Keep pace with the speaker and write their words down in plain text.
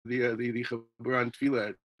the Chabran Tefillah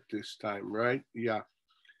at this time, right? Yeah.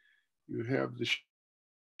 You have the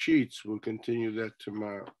sheets. We'll continue that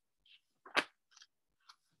tomorrow.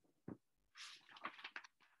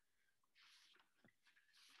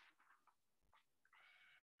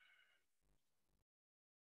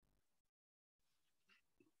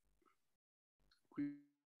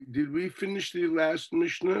 Did we finish the last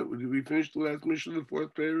Mishnah? Did we finish the last Mishnah, the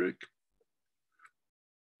fourth parak?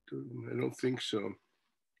 I don't think so.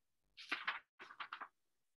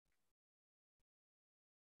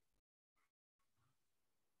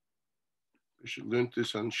 I should learn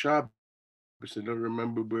this on Shabbos. I don't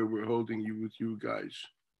remember where we're holding you with you guys.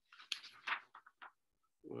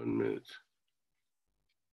 1 minute.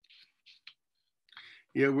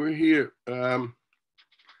 Yeah, we're here.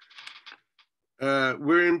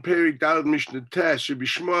 We're in Perik Daled Mishnah Tes. Rabbi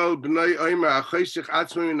Shmuel B'nai Omer Achaysich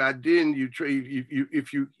Atzmim in Adin.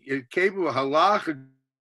 If you are capable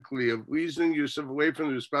halachically of weaseling yourself away from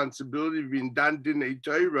the responsibility of being done din a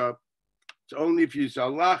Torah, it's only if you're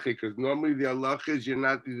halachic, because normally the halacha is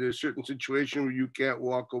there's a certain situation where you can't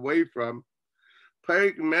walk away from.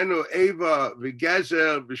 Perik Menu Eva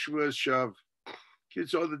V'Gezer V'Shvuas Shav.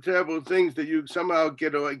 Kids, all the terrible things that you somehow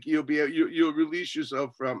you'll release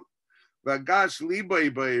yourself from. Vagas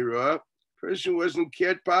libay bayra. Person wasn't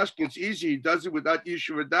cared paskin. It's easy. He does it without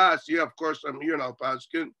yishuv das. Yeah, of course I'm here now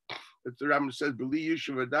paskin. But the Rambam says beli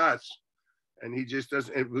yishuv das, and he just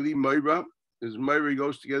doesn't. And beli mayra. His mayra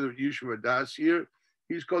goes together with yishuv das here.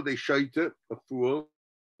 He's called a shaita, a fool,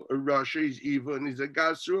 a rasha. He's evil, and he's a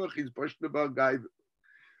gasruach. He's pushed about guy.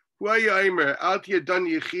 Huayaimer altia dan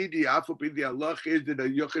yichidi. Afopi the Allah is that a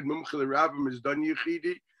yochid mumchel Rabbim is dan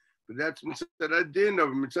yichidi. But that's mitzad adin of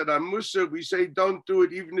mitzad amusa. We say don't do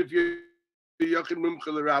it even if you're yachid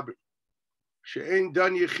mumchel rabbi. She'ein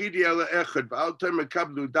dan yechidi ala echad v'al terma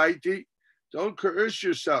kablu daiti. Don't coerce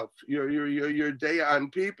yourself. Your day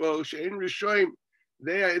on people. She'ein rishoim.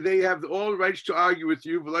 They have all rights to argue with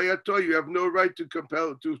you. V'layato, you have no right to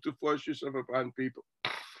compel to force yourself upon people.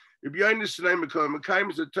 If you understand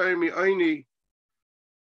Mekayim is a term oini,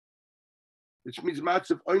 which means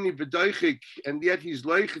matzav oini v'doichik, and yet he's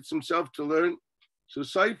leichitz himself to learn. So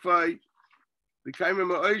Saifai, the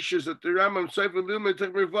kaimim ha'oishes that the Rambam Saifai luma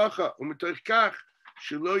tech revacha u'metech kach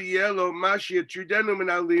shelo yelo mashi atrudenu min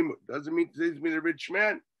alimu. Doesn't mean he's been a rich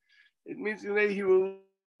man. It means that he will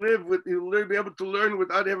be able to learn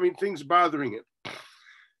without having things bothering him.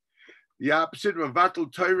 The opposite of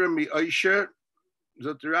vatal Torah mi oisher.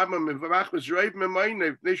 Zot the Rambam mevach was reiv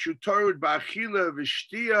memayne nishu torud ba'achila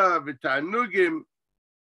v'shtia v'tanugim,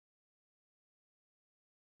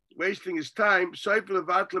 wasting his time. Seifel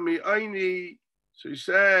avatlami oini. So he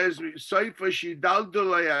says, Seifa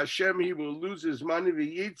shidaldolay Hashem, he will lose his money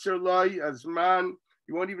v'yitzerlay as man.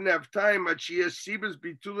 He won't even have time. Achiyas sibas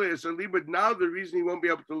bitulay asali. But now the reason he won't be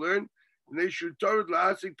able to learn, nishu torud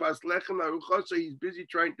la'asik pas lechem aruchosa. He's busy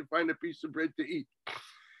trying to find a piece of bread to eat.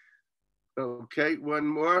 Okay, one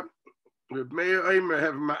more. Reb Meir Omer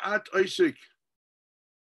have ma'at oisik.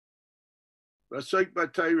 Vasoik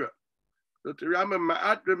b'Torah. That the Rambam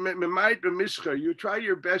ma'at b'mayit b'mischa. You try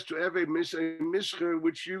your best to have a mischa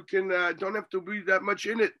which you can don't have to be that much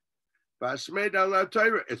in it. V'asmeid ala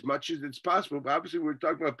Torah as much as it's possible. But obviously, we're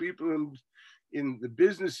talking about people in the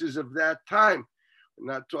businesses of that time.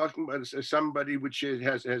 We're not talking about somebody which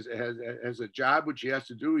has a job which he has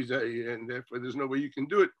to do. And therefore, there's no way you can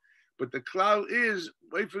do it. But the klal is,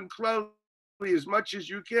 away from klal, as much as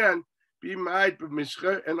you can, be ma'id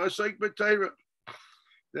b'mischa and asaik b'Torah.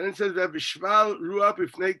 Then it says, v'shval ruach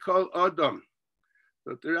b'fnei kol adam.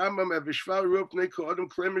 But the Rambam, v'shval ruach b'fnei kol adam,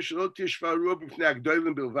 klemer shelo tishval ruach b'fnei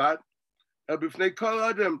agdolim bilvad. B'fnei kol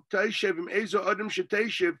adam, taishev im ezo adam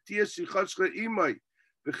sheteishev, tia sichatzcha imay,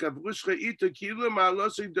 v'chavruscha ita ki'ilu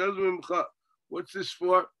ma'alosei dolim imcha. What's this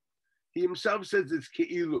for? He himself says it's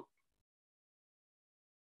ki'ilu.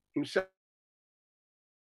 Himself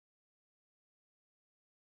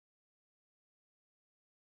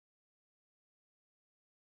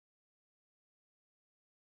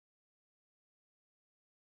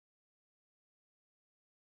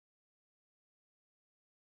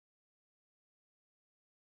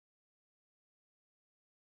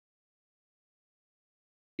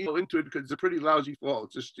into it because it's a pretty lousy fall.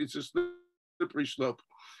 It's a slippery slope.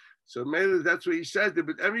 So maybe that's what he said.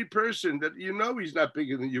 But every person that he's not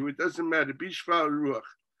bigger than you, it doesn't matter. Bishval ruach.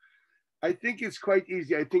 I think it's quite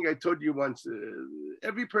easy. I think I told you once.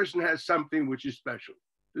 Every person has something which is special.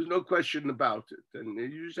 There's no question about it, and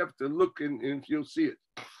you just have to look and you'll see it.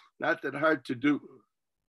 Not that hard to do.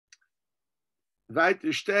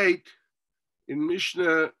 Weiter steht in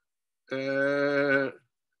Mishnah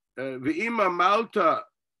Ve'ima Malta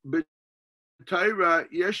b'Torah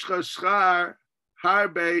yeshcha schar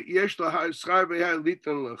harbe yeshla schar behar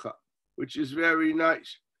litan lecha, which is very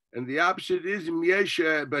nice. And the opposite is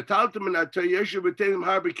Yesha Bataltam and Atayesha Batalim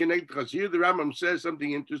Harbi Connect. Here the Rambam says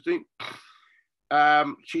something interesting.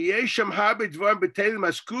 Shiyesham Harbi Dvarm Batalim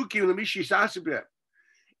Askuki Lamishi Sasibra.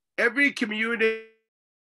 Every community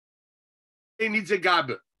needs a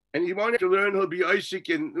Gabba. And you want to learn, he'll be Isaac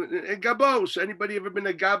and Gabos. Anybody ever been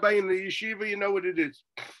a Gabba in the yeshiva? You know what it is.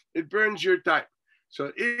 It burns your time.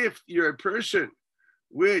 So if you're a person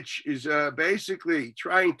which is basically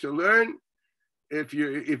trying to learn, if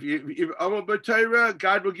Amal B'Torah,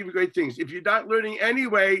 God will give you great things. If you're not learning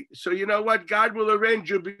anyway, so you know what? God will arrange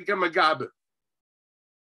you to become a Gabba.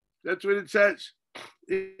 That's what it says.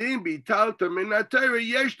 He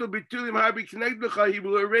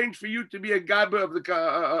will arrange for you to be a Gabba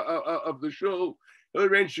of the shul. He'll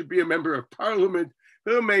arrange you to be a member of parliament.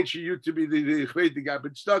 He'll arrange you to be the Gabba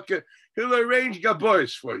Tzedakah. He'll arrange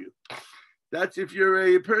Gabois for you. That's if you're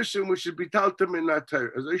a person which should be taltam in that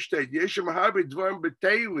Torah. As I state, yeshem harbe dvarim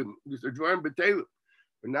b'teilim. These are dvarim b'teilim.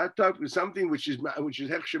 We're not talking something which is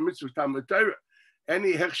hechsher mitzvah Talmud Torah.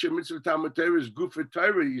 Any hechsher mitzvah Talmud Torah is gufa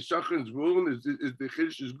Torah. Yisachan's rule is the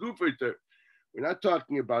chiddush is gufa Torah. We're not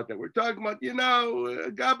talking about that. We're talking about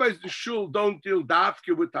Gabba's the shul don't deal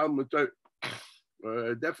dafke with Talmud Torah.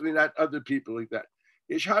 Definitely not other people like that.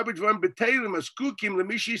 Yesh harbe dvarim b'teilim askukim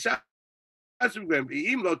lemishi sa. He'll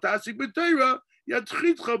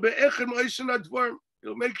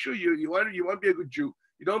make sure you want to be a good Jew.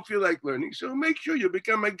 You don't feel like learning, so make sure you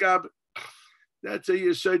become a Gabba. That's a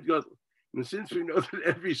Yesod Gadol. And since we know that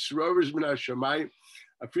every Sror is min hashamayim,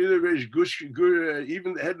 I feel there is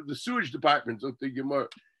even the head of the sewage department, don't think more,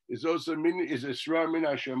 is also a Sror min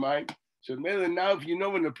hashamayim. So now if you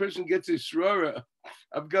know when a person gets a Sror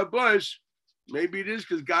of Gabbos, maybe it is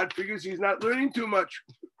because God figures he's not learning too much.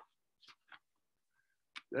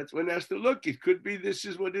 That's one has to look. It could be this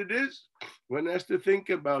is what it is. One has to think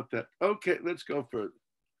about that. Okay, let's go further.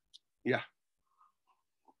 Yeah.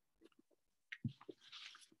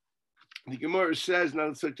 The Gemara says, now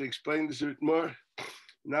let's start to explain this a bit more.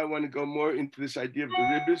 Now I want to go more into this idea of the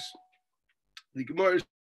ribbis. The Gemara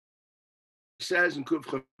says in Kuf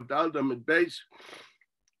Chavdal Damid Beis,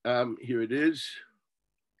 here it is.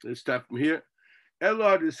 Let's start from here. Elo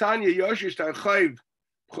Adesanya Yoshish Tarchayv.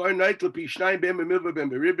 So the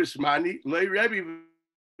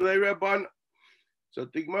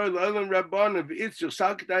Gemara Lalan Rabban of Itzur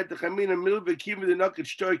Salkatai the Chamina Milva Kiva the Nucket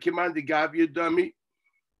Story Command the Gavia Dummy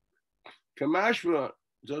Kamashma.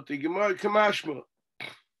 So the Gemara Kamashma. So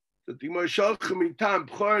the Gemara Shalchamitam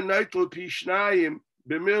Pchor Nightl Pishnayim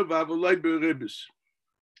Bemilva Volay Beribis.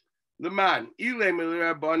 The man Ile Mil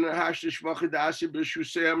Rabban Hashtish Vachadasi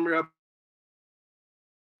Bishusam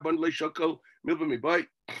Rabban Leshakal Milva Mi Boy.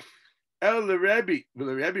 El the Rebbe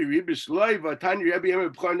Ribis Loiv, Tanya Rebbe Emma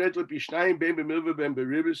Pchornet Pishnayim Ben Bemilva Ben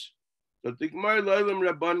Beribis. So the Gemara Loilam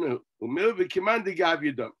Rabbanu, Umilva Kimandi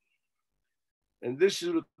Gavyadam. And this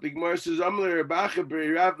is what the Gemara says, Amler Rabacha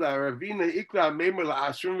Beravla, Ravina Ikla, Memela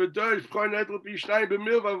Asrum Vador, Pchornet Pishnayim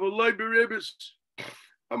Bemilva Voloi Beribis.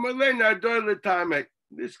 Amalei Nardor Letame.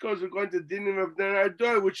 This goes according to Dinim of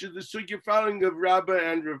Nardor, which is the sugya following of Rabba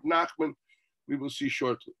and Rav Nachman. We will see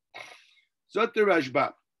shortly. Zot the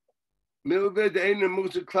Rashba. Milve de eine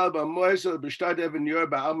Musa Klaba Moisel bestad even Yor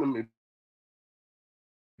Baalmam.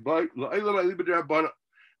 But Lailam Alibra Bona.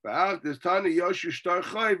 Baal this Tana Yoshu Star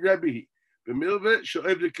Chayv Rebbe. Bemilve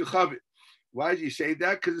Shoev de Kachavit. Why does he say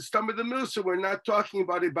that? Because it's some of the Milsa. We're not talking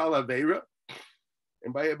about a Balavera.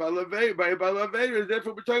 And by a Balavera,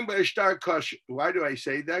 therefore we're talking about a star Kasha. Why do I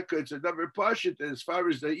say that? Because it's another Pashit as far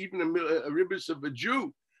as even a ribbis of a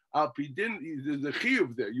Jew. Alpidin, the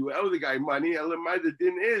chiyuv there. You owe the guy money. Elamai, the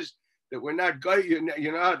din is that we're not going.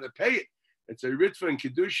 You know how to pay it. It's a ritva and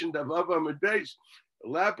kedushin davava medbeis.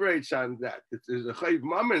 Elaborates on that. There's a chayiv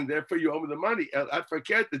mammon, therefore you owe the money. I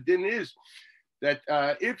forget the din is that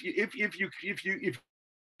if you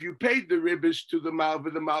paid the ribbis to the malva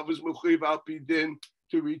is mechuyev alpidin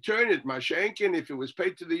to return it. Mashenkin, if it was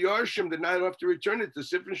paid to the yorshim, then I don't have to return it to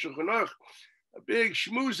Sifrin Shulchan Aruch. A big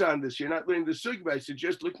schmooze on this. You're not learning the sugya. I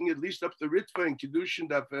suggest looking at least up the Ritva and Kedushin,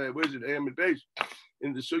 where is it, Ahmed Beis,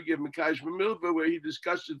 in the sugya of Mekash Mamilva, where he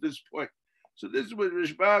discusses this point. So this is what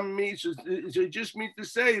Rishbam means. So it just means to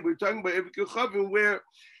say we're talking about Evik Chavim, where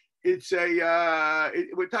it's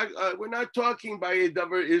we're not talking by a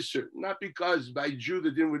davar iser, not because by Jew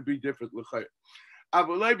the din would be different.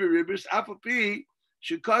 Avolay beribus afapi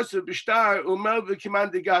shekasa b'shtar umel v'kiman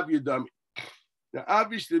degav yadami. Now,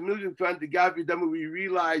 obviously, the million fan the Gavi Dama we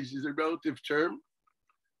realize is a relative term.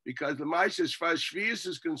 Because the Maisa, as far as Shvius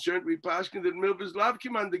is concerned, we paskin that milva is lav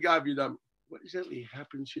kiman de gav yudam. What exactly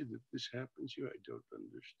happens here? That this happens here, I don't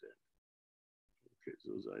understand. Okay,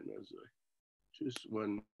 so I know. Just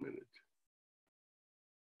 1 minute.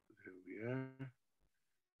 Here we are.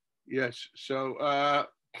 Yes. So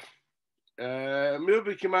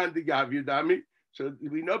milva kiman de gav yudami. So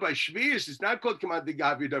we know by Shvius, it's not called kiman de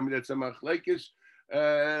gav yudami. That's a machlekes.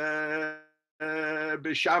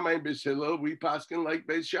 B'Shamai and B'Hillel, we paskin like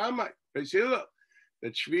Beis Shammai, Beis Hillel.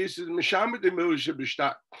 That Shvius is Mishamah de Milusha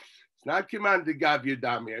B'Shtar. It's not Kiman de Gav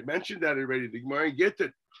Yadami. I mentioned that already. The Gemara get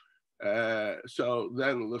it. So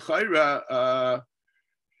then L'Chayra,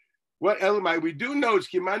 what Elamai? We do know it's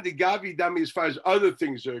Kiman de Gav Yadami as far as other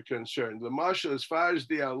things are concerned. The Mashal, as far as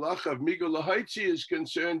the halacha of Migul Lahaitzi is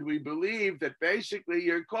concerned, we believe that basically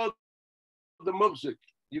you're called the Mufzik.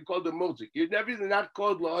 You call the mulzik. You're never not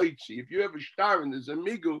called la'itzi. If you have a star and there's a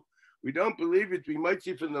migu, we don't believe it. We might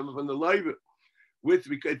see from the leiva. We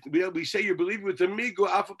say you believe with a migu,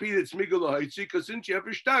 afapi that's migu la'itzi, because since you have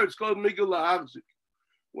a star, it's called migu la'avzik.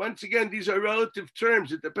 Once again, these are relative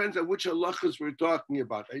terms. It depends on which halachas we're talking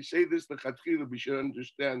about. I say this the chatchila, we should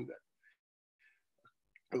understand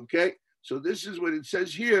that. Okay. So this is what it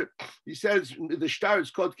says here. He says the star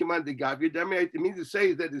is called Kiman de Gav Yadami. It means to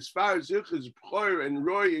say that as far as Ilchis, B'chor, and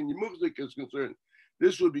Roy, and Yemukzik is concerned,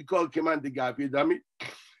 this would be called Kiman de Gav Yadami.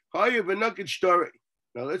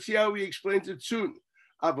 Now let's see how he explains it soon.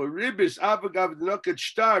 Why? The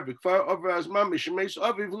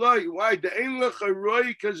Ein Lecha Roy,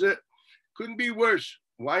 because it couldn't be worse.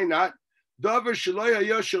 Why not? Something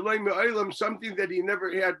that he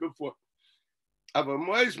never had before. He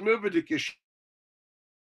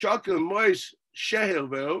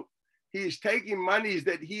is taking monies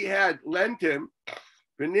that he had lent him.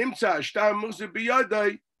 Thus,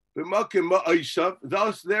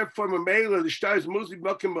 therefore, the star is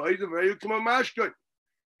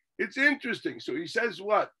it's interesting. So he says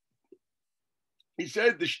what? He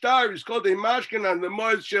said the star is called a mashkin on the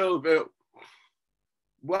Mois Shelvel.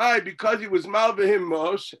 Why? Because he was malvahim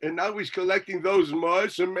mos, and now he's collecting those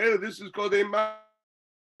mos. So this is called a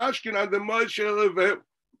mashkin on the Mois Shelvel.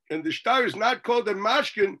 And the star is not called a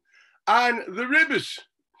mashkin on the ribbis.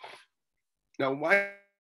 Now, why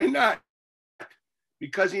not?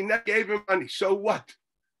 Because he not gave him money. So what?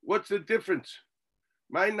 What's the difference?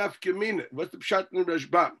 My nafkamina. What's the pshat in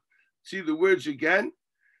Rashbam? See the words again.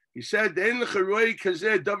 He said, the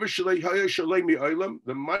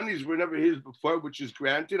monies were never his before, which is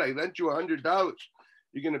granted. I lent you $100.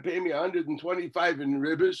 You're going to pay me $125 in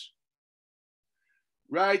ribbis,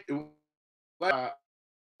 right?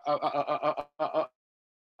 Of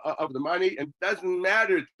the money, and it doesn't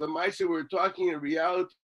matter. The Maisa we're talking in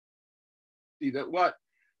reality that what?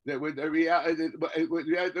 That with the reality,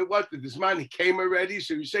 that this money came already.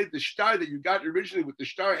 So you say the star that you got originally with the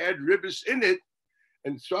star had ribbis in it,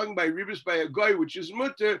 and it's talking by ribbis by a guy, which is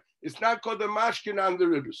mutter. It's not called a mashkin on the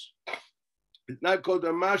ribbis. It's not called a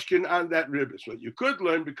mashkin on that ribbis. What you could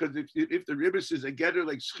learn, because if the ribbis is a getter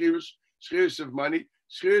like schiris of money,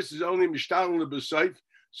 schiris is only mishtal lebesayf.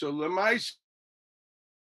 So lemais,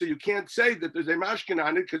 so you can't say that there's a mashkin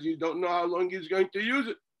on it because you don't know how long he's going to use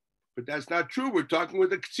it. But that's not true. We're talking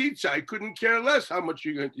with a ksitza. I couldn't care less how much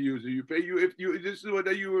you're going to use it. You pay if this is what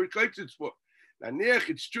you were collected for. Now,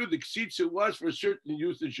 it's true the ksitza was for a certain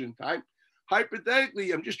usage in time.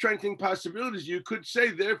 Hypothetically, I'm just trying to think possibilities. You could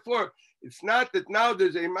say, therefore, it's not that now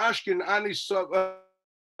there's a mashkin on a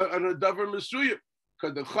davar mesuyah,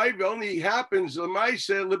 because the chayv only happens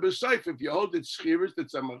l'maiseh l'besayf. If you hold it schiris,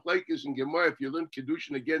 that's a machlekes and gemara. If you learn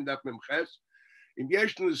kedushin again, that memches. If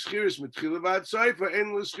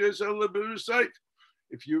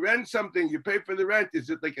you rent something, you pay for the rent. Is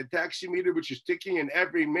it like a taxi meter which is ticking and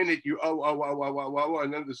every minute you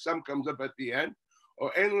and then the sum comes up at the end?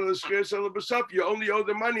 Or you only owe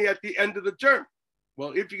the money at the end of the term.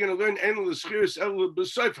 Well, if you're going to learn how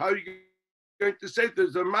are you going to say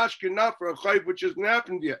there's a mashkin now for a chayv which hasn't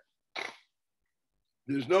happened yet?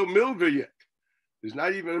 There's no milva yet. There's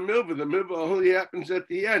not even a milva. The milva only happens at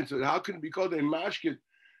the end. So how can it be called a mashkin?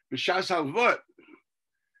 B'shas halvot.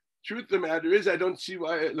 Truth of the matter is, I don't see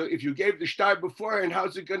why. Look, if you gave the star before, and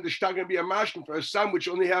how's the star going to be a mashkin for a sum which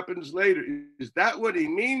only happens later? Is that what he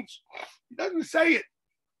means? He doesn't say it.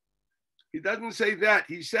 He doesn't say that.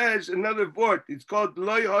 He says another word. It's called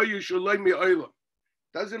loy hayu shaloi mi'olam.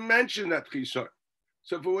 Doesn't mention that chisar.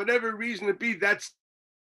 So for whatever reason it be, that's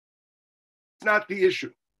not the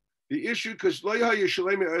issue. The issue, because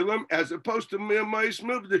as opposed to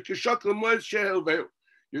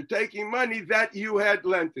you're taking money that you had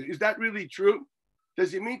lent. Is that really true?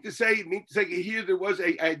 Does it mean to say here there was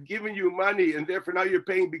I had given you money and therefore now you're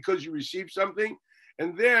paying because you received something?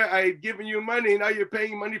 And there I had given you money, now you're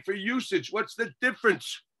paying money for usage. What's the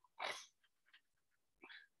difference?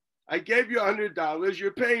 I gave you $100, you're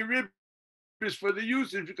paying ribs for the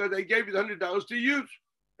usage because I gave you the $100 to use.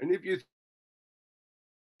 And if you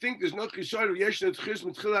think there's no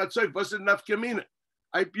chisar, what's enough kamina?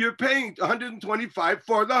 You're paying $125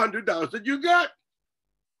 for the $100 that you got.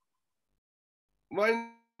 Why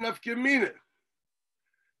enough kamina?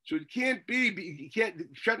 So it can't be, you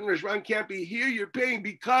can't, Shatan Rashban can't be here. You're paying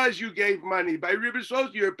because you gave money. By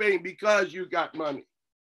Ribisos, you're paying because you got money.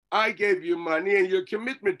 I gave you money, and your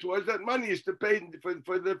commitment towards that money is to pay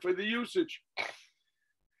for the usage.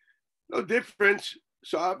 No difference.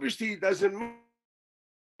 So obviously, it doesn't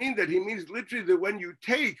mean that. He means literally that when you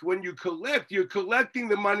collect, you're collecting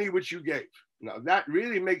the money which you gave. Now that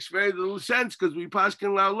really makes very little sense because we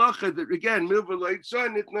paskin la'alacha that again milva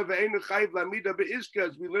loitzon itna ve'enu chayv lamida be'iska,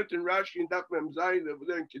 as we learned in Rashi and Daf Mem Zayin over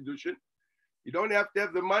there in Kiddushin. You don't have to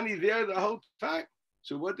have the money there the whole time.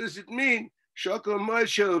 So what does it mean? Shokol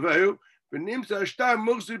mo'eshel ve'u v'nimsa shtar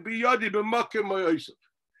muchzir biyodi b'makim mo'yosef.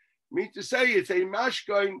 Means to say it's a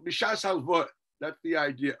mashkoin b'shas halvah. That's the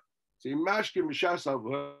idea. It's a mashkoin b'shas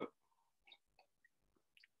halvah.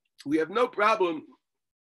 We have no problem.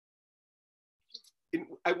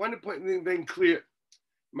 I want to point something clear.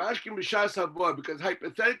 Mashkin b'shas havor, because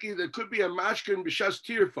hypothetically there could be a mashkin b'shas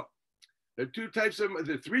tirfa. There are three types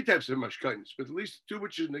of mashkins, but at least two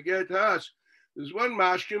which is neged to us. There's one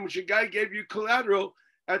mashkin which a guy gave you collateral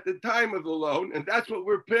at the time of the loan, and that's what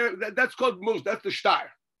that's called mus. That's the shtar.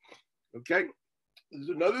 Okay. There's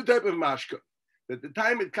another type of mashkin that the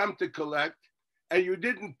time it come to collect and you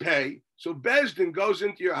didn't pay. So Bezdin goes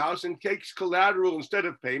into your house and takes collateral instead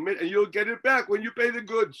of payment, and you'll get it back when you pay the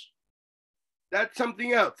goods. That's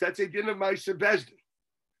something else. That's a din of Ma'aser Bezdin.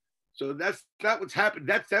 So that's not what's happened.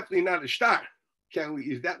 That's definitely not a shtar.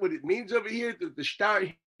 Is that what it means over here? That the shtar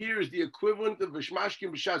here is the equivalent of a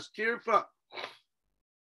shmashkin b'shas tirfa?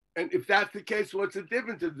 And if that's the case, what's the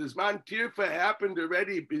difference? If this man tirfa happened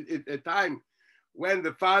already at a time when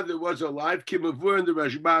the father was alive, Kimavur and the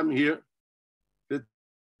Rashbam here,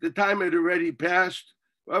 the time had already passed.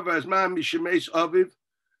 So the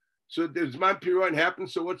Zman Piron happened.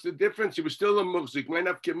 So what's the difference? He was still a muhzik. When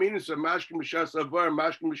of Kaminus, a mashkin b'shas avar,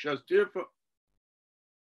 mashkin b'shas tirfa.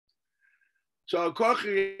 So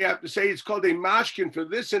you have to say it's called a mashkin for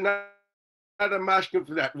this and not a mashkin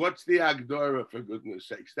for that. What's the agdora, for goodness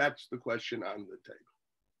sakes? That's the question on the table.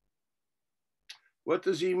 What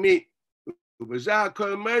does he mean? This is also a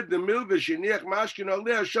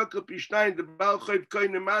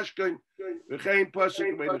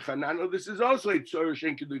tzorish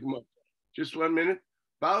in kedugma. Just 1 minute.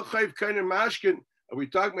 Are we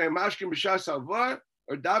talking about mashkin b'shas alvar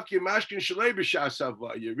or davki mashkin shalei b'shas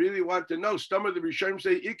alvar? You really want to know. Some of the Rishonim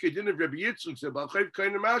say ikka din of Rabbi Yitzchak said balchayv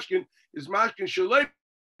kain mashkin is mashkin shalei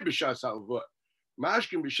b'shas alvar.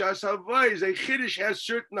 Mashkin b'shas halvah is a chiddush, has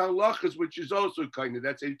certain halachas, which is also kind of,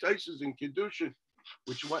 that's a taisus in Kiddushin,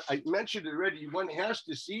 which what I mentioned already. One has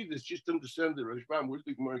to see this just to understand the Rashbam. Where's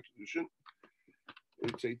the Gemara in Kiddushin?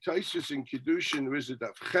 It's a taisus in Kiddushin. Where is it?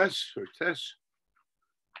 Ches or tes?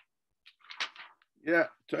 Yeah,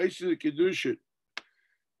 taisus in Kiddushin.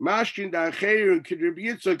 Mashkin da'acheir and Rabbi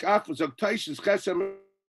Yitzchak afos of taisus chesam.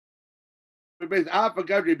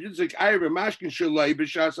 Afagad Rabbi Yitzchak ayre mashkin shalei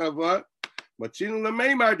b'shas halvah. But sin the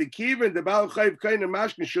Maymar, the Kivan, the Baal Chayv kind of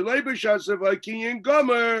Mashkin Shalei B'Shasava, Kinyan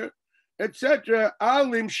Gomer, etc.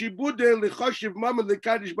 Alim Shibude Lichoshiv Mama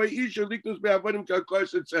Likadish by Isha Liknus Be'avanim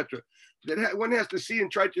Kalkos, etc. That one has to see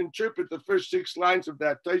and try to interpret the first 6 lines of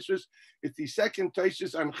that Taisus. It's the second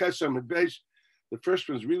Taisus on Chesam and Beis. The first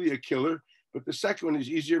one is really a killer, but the second one is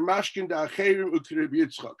easier. Mashkin Da'acherim Ukrib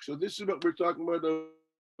Yitzchak. So this is what we're talking about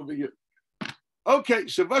over here. Okay,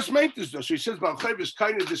 so what's meant is this? So he says Balchayv is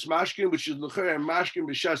kind of this mashkin, which is l'cher and mashkin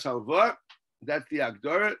b'shas halvah. That's the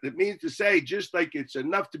agdora. That means to say, just like it's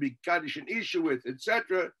enough to be kaddish an issue with,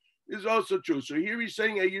 etc., is also true. So here he's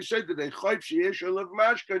saying, you said that a chayv sheyesh olav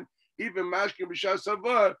mashkin, even mashkin b'shas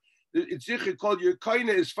halvah, it's zichir called your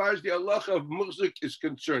kaina as far as the halacha of muzik is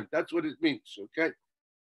concerned. That's what it means. Okay,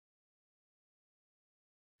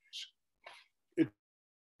 it's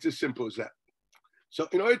as simple as that. So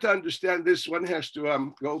in order to understand this, one has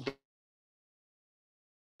to go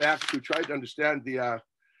back to try to understand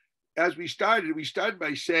as we started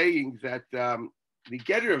by saying that the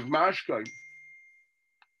getter of mashkon,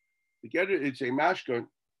 it's a mashkon.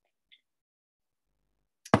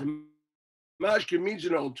 Mashkon means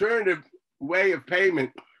an alternative way of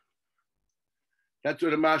payment. That's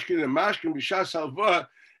what a mashkon is. A mashkon b'shas halvah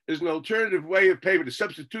is an alternative way of payment, a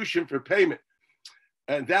substitution for payment.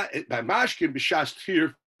 And that by mashkin b'shas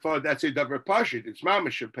here for that's a davar pashit. It's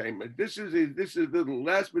mamash payment. This is a little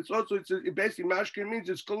less, but it's also it basically mashkin means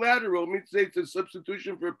it's collateral. It means it's a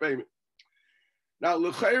substitution for payment. Now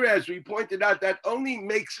l'chayre, as we pointed out, that only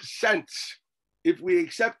makes sense if we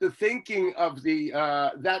accept the thinking of the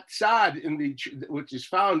that tzad in the which is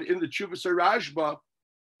found in the Tshuvas Rashba,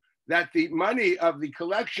 that the money of the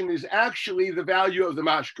collection is actually the value of the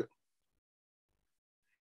mashkin.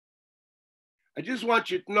 I just want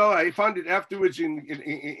you to know, I found it afterwards in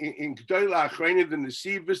G'dayla Achreina, the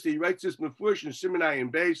Nesivus. He writes this mefurish in Simonai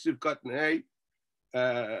and Beis, Sivkat and Hay.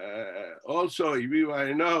 Also,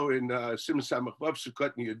 I know in Simon Samach Vav,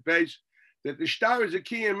 Sivkat and Yud Beis, that the shtar is a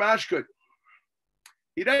key in mashkin.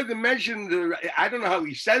 He doesn't mention I don't know how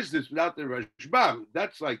he says this without the Rashbam.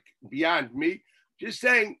 That's like beyond me. Just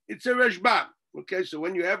saying it's a Rashbam. Okay, so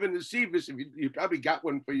when you have a Nesivus, if you probably got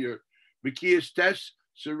one for your B'kiyas test,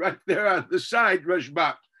 so right there on the side,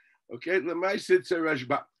 Rashbam. Okay, Lemais, it's a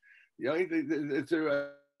Rashbam. The only thing, it's a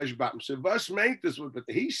Rashbam. So Vas make this one, but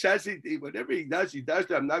he says whatever he does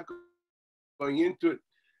that. I'm not going into it.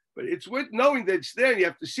 But it's worth knowing that it's there and you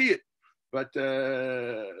have to see it. But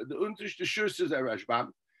the Unterste Shur says a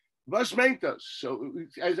Rashbam. Vas make us. So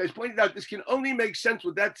as I pointed out, this can only make sense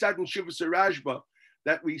with that side in Shuvas Rashba,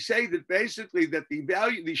 that we say that basically that the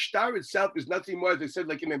value, the shtar itself is nothing more, as I said,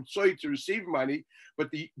 like an employee to receive money, but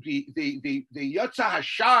the Yotza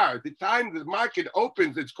Hashar, the time the market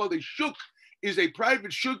opens, it's called a shuk, is a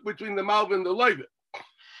private shuk between the Malva and the Loiva.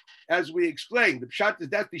 As we explained, the pshat is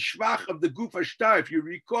that the shvach of the guf hashtar. If you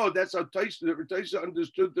recall, that's how Taisa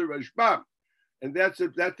understood the Rashbam, and that's the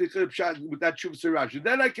pshat with that Shuvas Rash.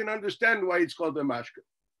 Then I can understand why it's called a mashka.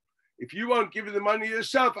 If you won't give it the money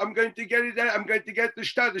yourself, I'm going to get it. I'm going to get the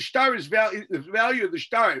shtar. The shtar is value. The value of the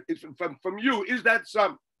shtar is from you. Is that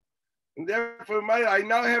sum? And therefore, I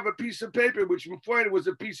now have a piece of paper, which before it was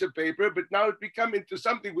a piece of paper, but now it's become into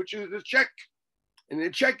something which is a check. And the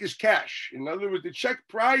check is cash. In other words, the check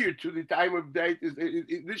prior to the time of date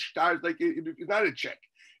this shtar is like it's not a check.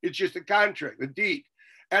 It's just a contract, a deed.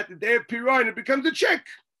 At the day of Piron, it becomes a check.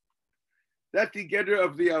 That's the getter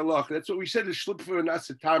of the Allah. That's what we said is shlip for an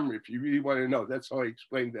asatamri, if you really want to know. That's how I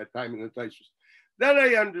explained that time in the Taisus. That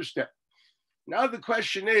I understand. Now the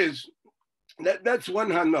question is, that's one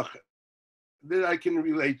hanacha that I can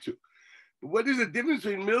relate to. What is the difference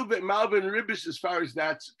between Malva and Ribbis as far as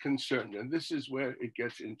that's concerned? And this is where it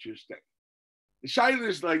gets interesting. The shaila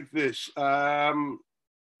is like this. I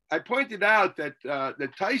pointed out that the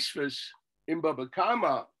Taisvus in Baba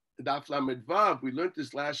Kama, Daf Lamed Vav, we learned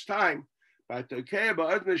this last time, that the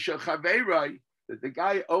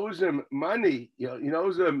guy owes him money, he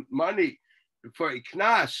owes him money for a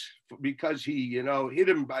knas because he, hit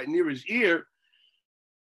him near his ear.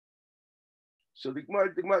 So the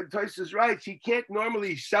Taisa writes, he can't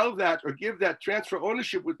normally sell that or give that transfer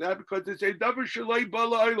ownership with that because it's a davar shaloi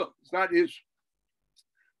bala olam. It's not his.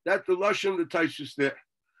 That's the lashon of the Taisa there.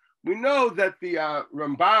 We know that the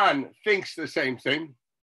Ramban thinks the same thing.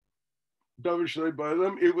 Davar shaloi bala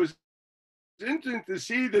olam. It was interesting to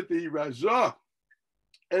see that the Razah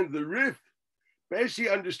and the Rif basically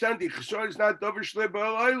understand the Chesron is not davar shaloi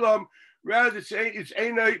bala olam. Rather, it's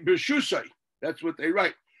einay b'shusay. That's what they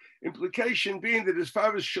write. Implication being that as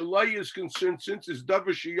far as Shalai is concerned, since it's davar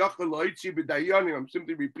sheyachal la'itzi b'dayanim, I'm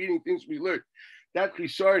simply repeating things we learned, that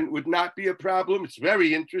chisaron would not be a problem. It's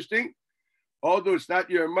very interesting. Although it's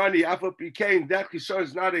not your money, afal pikein, that chisaron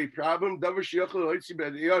is not a problem. Davar sheyachal la'itzi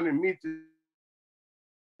b'dayanim means to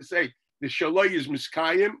say the Shalai is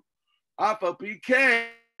miskayim. Afal pikein,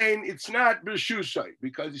 it's not b'shusay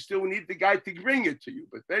because you still need the guy to bring it to you.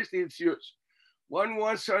 But basically, it's yours. One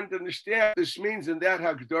wants to understand what this means in that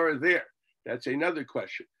Hagdara there. That's another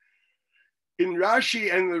question. In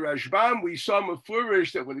Rashi and the Rashbam, we saw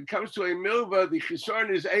mefurish that when it comes to a milva, the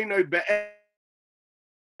chisaron is einay be'en.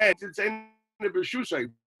 It's einay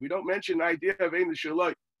b'shusay. We don't mention the idea of einay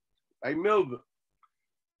shaloi. By milva.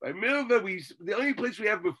 By milva, the only place we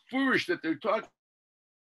have mefurish that they're talking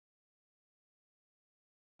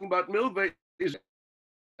about milva is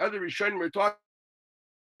other Rishonim are talking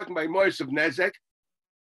by Mois of Nezek,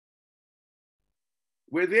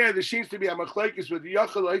 where there seems to be a machlekes with the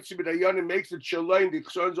Yachal Eitzi B'Dayanim makes it Shalai and the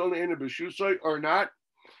Chesron's only in a B'Shusay or not,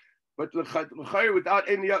 but without Yachal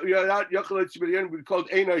Eitzi B'Dayanim would be called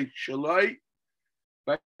Einay Shalai.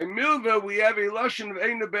 By Milva we have a lashon of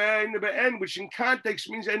Einay Be'en, which in context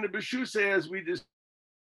means Einay B'Shusay as we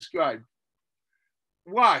described.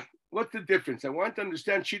 Why? What's the difference? I want to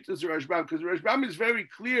understand Shitas Rashbam, because Rashbam is very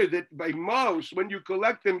clear that by mos, when you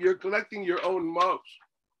collect them, you're collecting your own mos.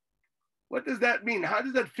 What does that mean? How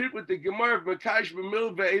does that fit with the Gemara of Makash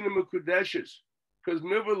b'milva eina mekudeshes? Because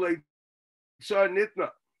milva like saw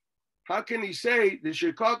nitna. How can he say the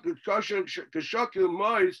shekak kashakil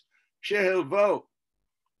mois shehelvo?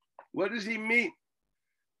 What does he mean?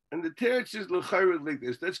 And the teretz is l'chayra like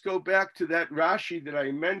this. Let's go back to that Rashi that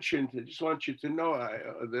I mentioned. I just want you to know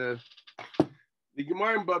the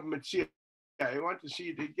Gemara in Bava Metzia. I want to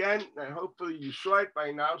see it again. And hopefully you saw it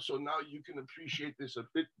by now, so now you can appreciate this a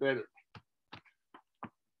bit better.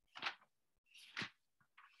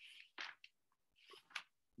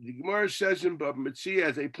 The Gemara says in Bava Metzia,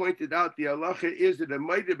 as I pointed out, the halacha is that it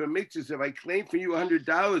might have been mixes. If I claim for you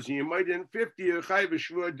 $100 and you might have 50, you're chayav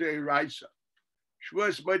shvua deiraisa.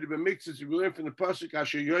 Shvuas might have been mixes. We learn from the pasuk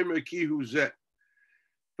Asher Yomer Ki Hu Zeh.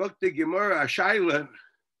 Fuck the Gemara Ashayla.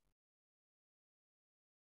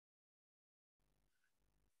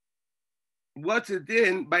 What's it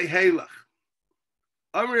in by Halach?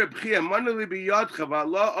 Amar Abchia Manali biyadcha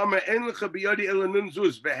v'Allah Amar En lecha biyadi elanun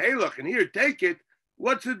zuz behalach. And here, take it.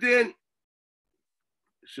 What's it in?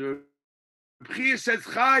 So Abchia says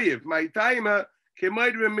chayiv. My timer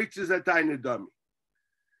kemight have mixes at tiny dummy.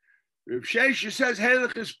 Rav Shesha says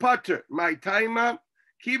halach is potter. My timer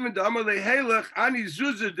kiven the Amar le halach ani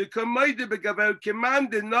zuzah the kemight begavel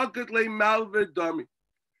command the nakat le malve dummy.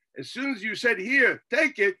 As soon as you said here,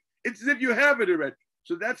 take it. It's as if you have it already.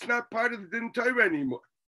 So that's not part of the Din Torah anymore.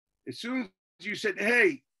 As soon as you said,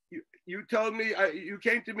 hey, you told me, you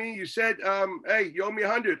came to me, you said, hey, you owe me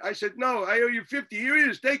 100. I said, no, I owe you 50. Here it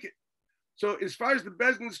is, take it. So as far as the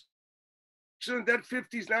business, that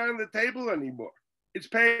 50 is not on the table anymore. It's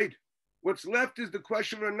paid. What's left is the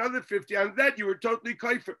question of another 50. On that, you were totally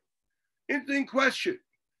kaifer. Interesting question.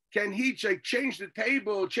 Can he change the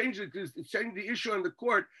table, change the issue on the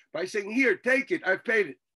court by saying, here, take it, I've paid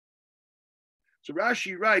it. So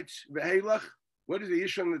Rashi writes, "V'heilach." What is the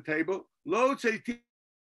issue on the table? Lo tzeitim,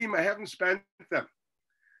 I haven't spent them.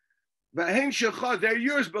 V'hein shecha, they're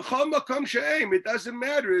yours. B'chol makom she'eim. It doesn't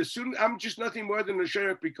matter. As soon I'm just nothing more than a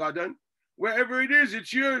sheriff pikadan. Wherever it is,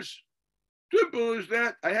 it's yours. Simple as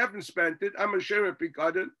that. I haven't spent it. I'm a sheriff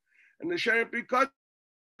pikadan, and the sheriff pikadan,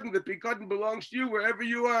 the pikadan belongs to you wherever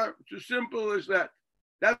you are. It's as simple as that.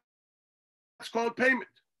 That's called payment.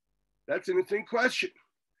 That's an interesting question.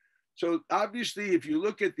 So obviously, if you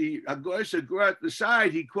look at the Agoy Sagur at the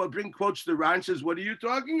side, he quotes the Ran, says, what are you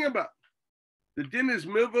talking about? The din is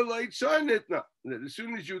milva light son itna. As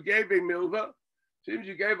soon as you gave a milva, as soon as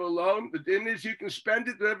you gave a loan, the din is you can spend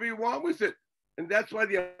it whatever you want with it. And that's why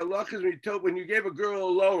the halach is when you gave a girl a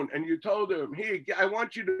loan and you told her, hey, I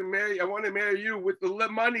want you to marry, I want to marry you with the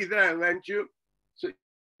money that I lent you. So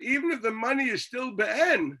even if the money is still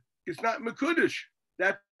be'en, it's not mekudesh.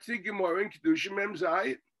 That's the Gemara in Kedushim Mem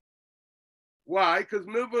Zayit. Why? Because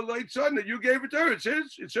milva light son that you gave it to her. It's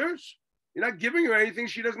his. It's hers. You're not giving her anything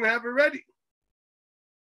she doesn't have already.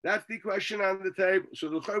 That's the question on the table. So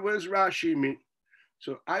what does Rashi mean?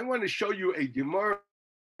 So I want to show you a Gemara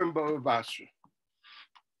from Bava Basra.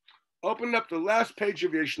 Open up the last page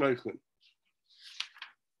of Yesh Nochlin.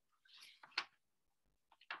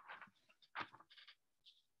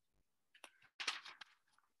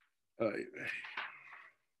 It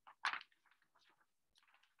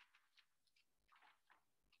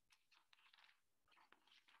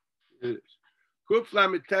is. Kuf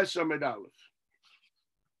Lamed Tes Amud Aleph.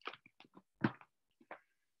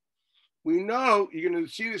 We know, you're going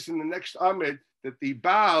to see this in the next Amid, that the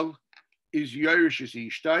Baal is Yerushes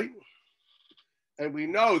Ishtai. And we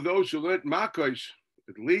know those who learned Makos,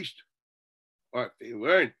 at least, or if they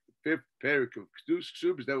learned the 5th parak of Kedus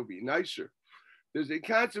Ksubas, that would be nicer. There's a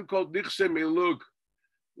concept called Nichse Melug.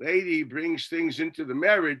 Lady brings things into the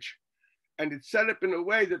marriage, and it's set up in a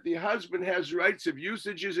way that the husband has rights of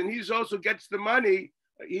usages, and he also gets the money.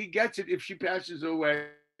 He gets it if she passes away.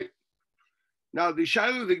 Now, the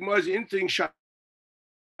Shiloh of the Gemara is interesting.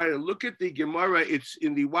 Look at the Gemara. It's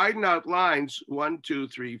in the widened out lines 1, 2,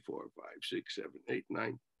 3, 4, 5, 6, 7, 8,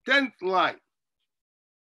 9, 10th line.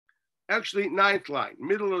 Actually, 9th line,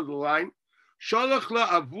 middle of the line. Sholach la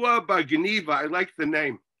avua bar Geniva. I like the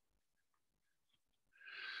name.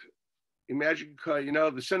 Imagine,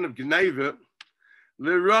 the son of Geneva,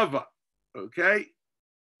 Lerava. Okay?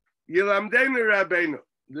 Yilamdenu Rabbeinu.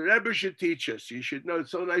 The Rebbe should teach us. You should know.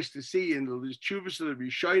 It's so nice to see in the Chuvas of the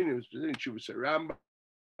Rishonim, Chuvas of Rambam.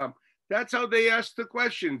 That's how they ask the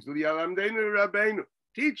questions. Yilamdenu Rabbeinu.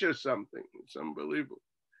 Teach us something. It's unbelievable.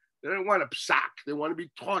 They don't want to psak. They want to be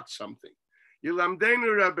taught something.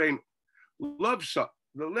 Yilamdenu Rabbeinu. Lovsa.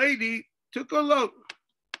 The lady took a loan.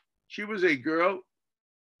 She was a girl.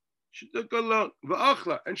 She took a loan.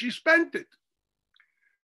 V'achla. And she spent it.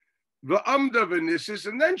 V'amda v'nisis.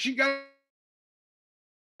 And then she got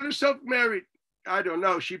herself married. I don't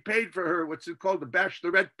know. She paid for her, what's it called, the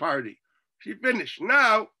bachelorette party. She finished.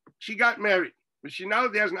 Now she got married. But she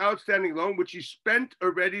now has an outstanding loan, which she spent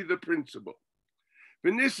already the principal.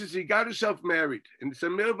 Venices, he got herself married. And it's a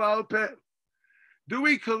milva alpeh. Do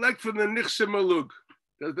we collect from the nichse malug?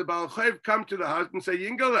 Does the Baal Chayv come to the husband and say,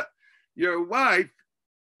 Yingala, your wife,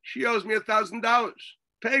 she owes me $1,000.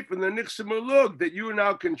 Pay for the nichse malug that you are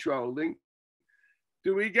now controlling.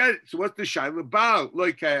 Do we get it? So what's the shayla? Baal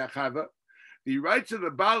loikeach hava. The rights of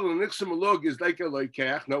the Baal and nichse malug is like a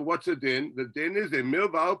loikeach. Now what's the din? The din is a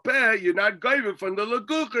milva alpeh. You're not giving from the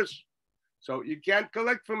laguchas. So you can't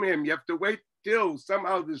collect from him. You have to wait till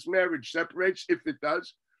somehow this marriage separates, if it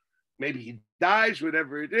does. Maybe he dies,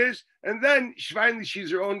 whatever it is, and then finally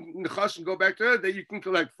she's her own nechas and go back to her, then you can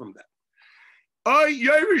collect from that. Oh,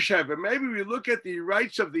 maybe we look at the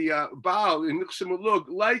rights of the Baal in nichse malug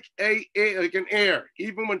like an heir,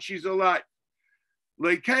 even when she's alive.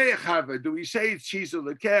 Do we say she's a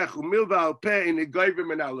lekeach umilva al peh in a goyim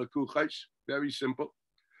and alakuchas? Very simple.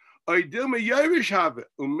 What's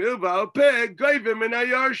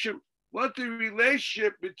the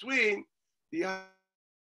relationship between the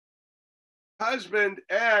husband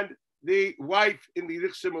and the wife in the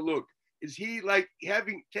nichse malug? Is he like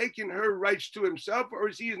having taken her rights to himself, or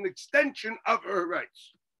is he an extension of her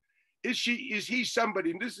rights? Is he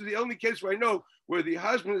somebody? And this is the only case where I know where the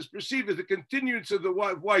husband is perceived as a continuance of the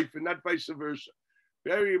wife and not vice versa.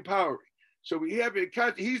 Very empowering. So we have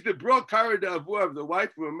he's the bro karada of the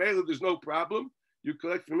wife. From a male, there's no problem. You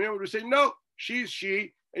collect from him. We say no, she's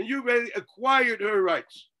she, and you really acquired her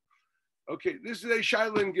rights. Okay, this is a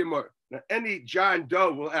Shaila Gemara. Now, any John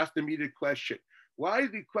Doe will ask the immediate question. Why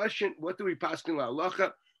is the question, what do we pass in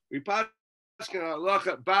halacha? We pass in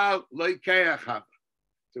halacha, Baal loikeach hava.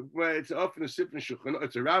 It's often a Sifra Shulchan,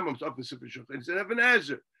 it's a Rambam, it's often a Sifra Shulchan. It's an Even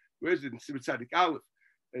Ezer. Where is it? In Sifra Tzadik Aleph.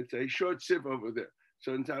 It's a short sieve over there.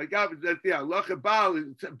 So in Tzadik Aleph, that the halacha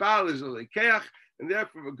Baal is a loikeach, and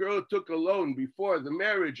therefore if a girl took a loan before the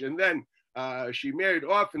marriage and then she married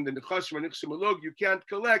off and then the chasm and nichse malug, you can't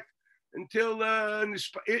collect until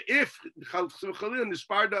if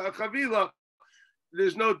nisparda chavila,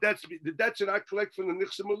 there's no debts. The debts are not collected from the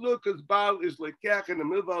nichse malug because Baal is lekeach and the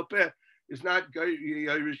milva alpeh is not going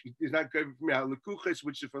from halekuches,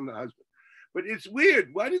 which is from the husband. But it's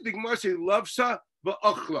weird. Why did the Gemara say lavsa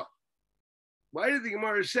va'achla? Why did the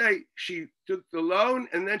Gemara say she took the loan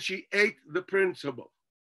and then she ate the principal?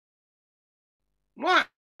 Why?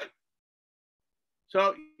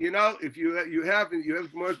 So if you have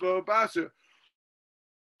Gemara's Bava Basra,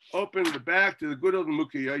 open the back to the good old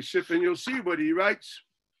Mukhi Yosef, and you'll see what he writes.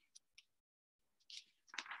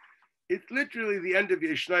 It's literally the end of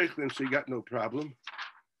Yeshneichlim, so you got no problem.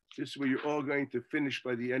 This is where you're all going to finish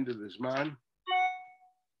by the end of this man.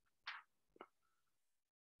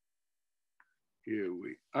 Here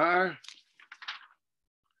we are.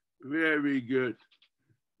 Very good.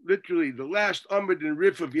 Literally, the last Amud and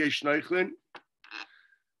Rif of Yeshneichlim.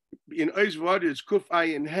 In Oizvod is Kuf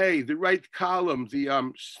Ayin Hey, the right column, the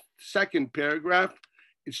second paragraph.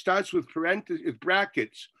 It starts with parentheses,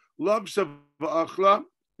 brackets. Loves of Achla.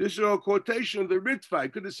 This is a quotation of the Ritva. I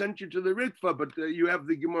could have sent you to the Ritva, but you have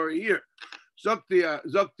the Gemara here. Zokti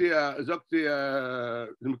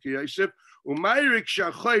Yosef. Umayrik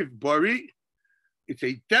Shachayv Bari. It's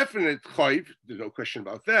a definite chayv. There's no question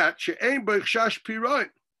about that. She'ein b'chashash piroin.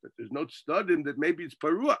 But there's no studying that maybe it's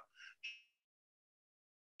parua.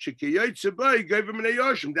 Shekiyotze bay gave him an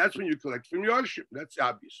yoshim. That's when you collect from yoshim. That's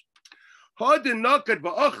obvious. Hadin nakat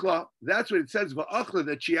va'achla. That's what it says va'achla,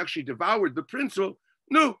 that she actually devoured the principal.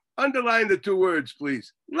 No, underline the two words,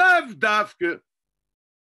 please. Lav dafka.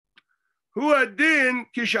 Hu adin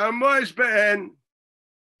kishamois be'en.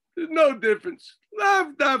 There's no difference.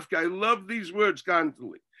 Lav dafka. I love these words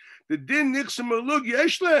constantly. The din nichse malug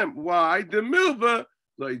yeshlem. Why? The milva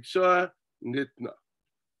loitza nitna.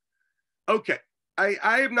 Okay.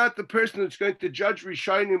 I am not the person that's going to judge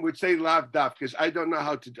Rishonim would say lav daf, because I don't know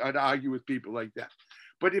how to argue with people like that.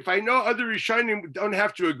 But if I know other Rishonim don't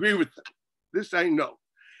have to agree with them, this I know.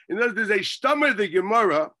 In other words, there's a stomach of the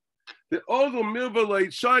Gemara that although milva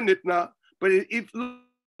loitza nitna, but if lo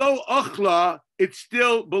achla, it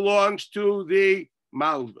still belongs to the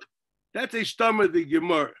malva. That's a stomach of the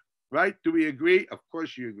Gemara, right? Do we agree? Of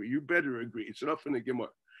course you agree. You better agree. It's enough in the Gemara.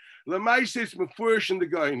 Lamais is mefurish in the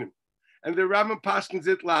Gainim. And the Rambam paskins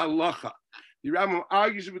it la halacha. The Rambam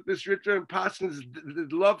argues with this Ritter and paskins the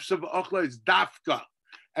loves of achla is dafka.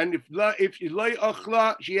 And if you lay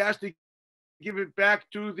achla, she has to give it back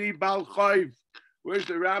to the Baal Chayv. Where's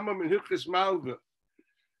the Rambam in Hilchos Malva?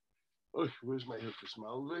 Oh, where's my Hilchos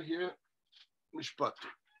Malva here? Mishpat.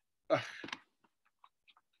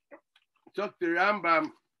 Dr.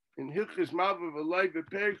 Rambam in Hilchis Malva V'Loi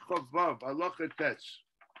V'Perik Chovav Halacha Tes.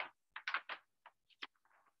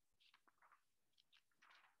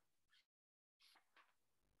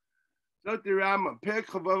 Dr. Rambam Perik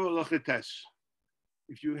Chovav Halacha Tes.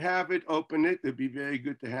 If you have it, open it. It'd be very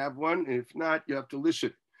good to have one. And if not, you have to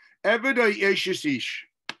listen. Eved or Eshes Ish,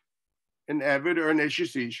 an Eved or an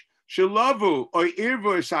Eshes Ish, Shalavu or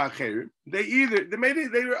Irvo Sacher.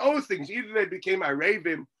 They were all things. Either they became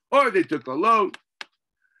Arabim or they took a loan.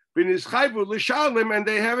 And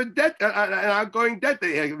they have a debt, an outgoing debt.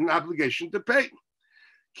 They have an obligation to pay.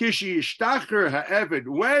 Kishi Ishtacher HaEved,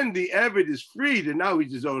 when the Eved is freed and now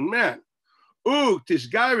he's his own man.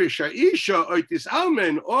 Tisgarish Aisha or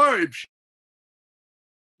Tisalmen, or if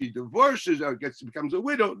she divorces or becomes a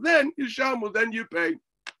widow, then Yisham will, then you pay.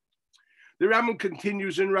 The Rambam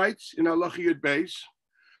continues and writes in Halacha Yud Beis,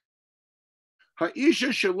 Ha'isha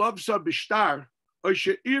shelovsa b'shtar or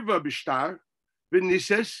she'irva b'shtar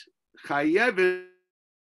v'nises chayeves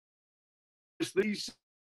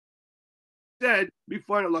said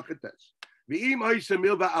before Halacha Tes. V'im ha'isa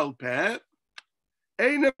milva al peh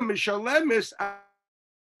eina mishalemis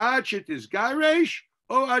ad shetis garesh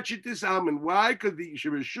or ad shetis alman. Why? Because the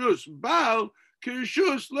reshus baal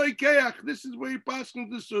kireshus loikeach. This is where he passes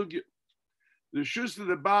the sugya. The shus of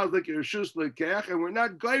the baal is like a reshus loikeach, and we're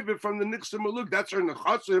not goyve from the nixam maluk. That's our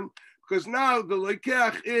nechasim, because now the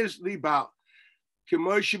loikeach is the baal.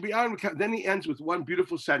 Then he ends with one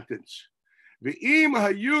beautiful sentence. Ve'im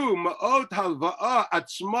hayu ma'ot halva'a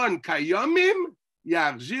atzman kayamim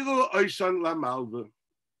yachziru oisan lamalva.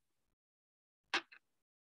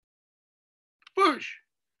 Push.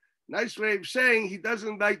 Nice way of saying he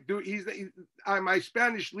doesn't like do. My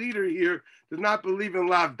Spanish leader here does not believe in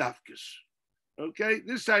lav dafkas. Okay,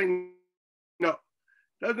 this I know.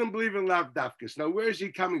 Doesn't believe in lav dafkas. Now, where is he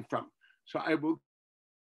coming from? So I will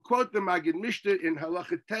quote the Magid Mishnah in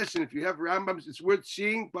Halacha Tes, and if you have Rambams, it's worth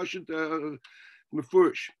seeing. Pashut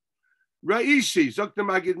Mefurish. Ra'isi, Zok the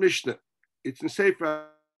Magid Mishnah. It's in Sefer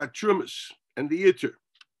Atrumas and the Yitter.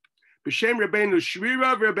 B'Shem Rabbeinu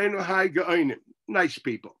Shvira Rabbeinu Hai Ga'onim. Nice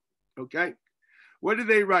people. Okay? What do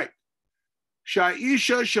they write?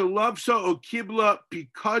 Sha'isha shalovsa o kibla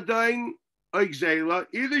pikadain o gzela.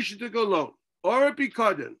 Either she took a loan, or a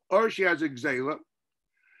pikadin, or she has a gzela,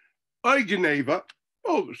 or geneva,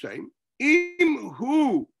 all the same. Im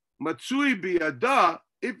hu matsui biyada,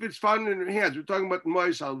 if it's found in her hands. We're talking about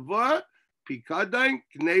mois halva, pikadain,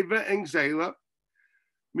 geneva, and gzela.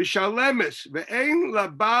 Mishalemes ve'ein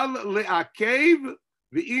labal le'akev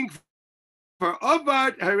ve'in for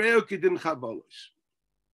Ovad hareo kedin chavolos.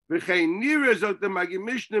 V'chein nira zot the Magid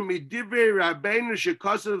Mishnah midivrei Rabbeinu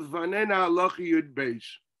shekosav v'fanena halacha Yud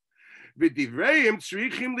Beis. V'divreim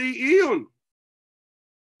tzrichim li'iyun.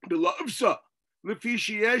 Belovsa lefi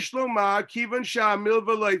sheyesh lo ma kivan sha'amil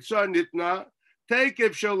v'leitzah nitna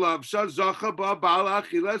tekev shalovsa zocha ba bal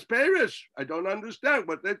achilas peres. I don't understand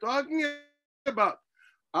what they're talking about.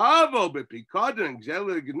 Avo bepikadon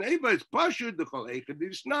gzela gneva is pashut d'chol echad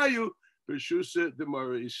d'isnayu.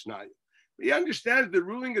 He understands the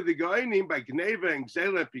ruling of the Goinim by Gneva and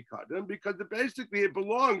Gzela and Pikadon because basically it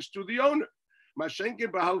belongs to the owner. Mashenke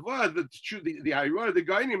Bahalva, the Hira of the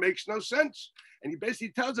Goinim makes no sense. And he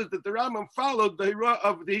basically tells us that the Rambam followed the Hira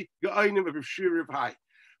of the Goinim of Shir of Hai.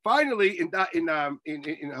 Finally, in Halacha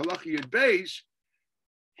Yud Beis,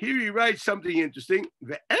 here he writes something interesting.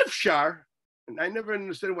 The Efshar, and I never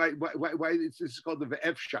understand why it's called the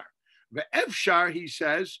Efshar. The Efshar, he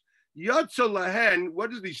says, Yotza lahen,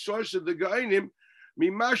 what is the source of the Gainim?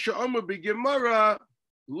 Mimasha Omer b'Gemara,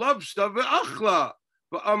 Lovsta ve'achla,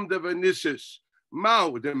 v'amda v'nisis.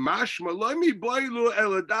 Mao, the mashma, loimi boilu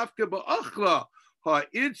eladavka b'achla,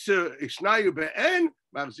 ha'itza isnayu be'en,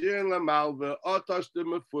 machzirin lamalva, otos de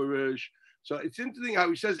mefurish. So it's interesting how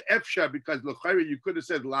he says Efsha, because l'chayre you could have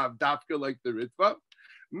said lav dafka like the Ritva.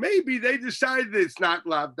 Maybe they decided it's not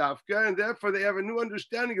lav dafka, and therefore they have a new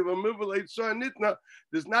understanding of a mivalate so nitna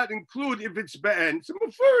does not include if it's be'en. So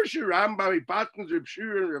mefurish Rambam, Patnas, Reb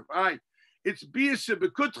Shur, and Reb Hai. It's biasa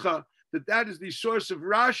bekutcha that is the source of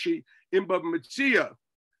Rashi in Bab Metzia.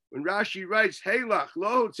 When Rashi writes, Heilach,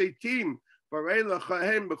 lo tzeitim, barelach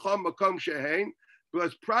hahem b'chol makom shehein,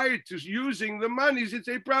 because prior to using the monies, it's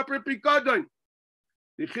a proper pikadon.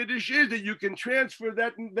 The chiddush is that you can transfer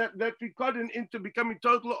that pikadon into becoming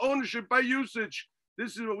total ownership by usage.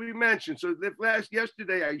 This is what we mentioned. So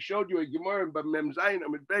yesterday I showed you a Gemara in Mem Zayin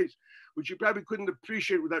Amud Beis, which you probably couldn't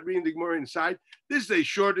appreciate without reading the Gemara inside. This is a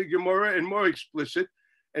shorter Gemara and more explicit.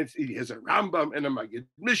 And it has a Rambam and a Magid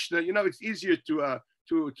Mishnah. You know, it's easier to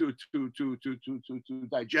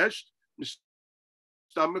digest,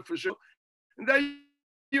 stomach for sure. And then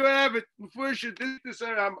you have it.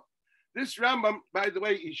 This Rambam, by the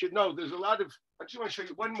way, you should know, there's a lot of, I just want to show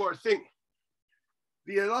you one more thing.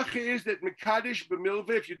 The halacha is that Mekadesh b'milveh,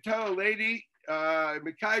 if you tell a lady,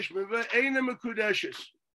 Mekadesh b'milveh, eina mekudeshes.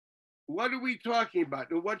 What are we talking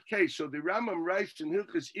about? In what case? So the Rambam writes in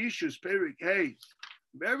Hilchos Ishus, Perik Hey,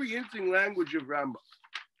 very interesting language of Rambam.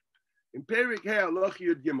 In Perik Hey, halacha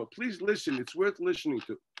Yud Gimel. Please listen, it's worth listening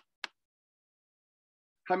to.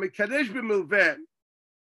 HaMekadesh b'milveh,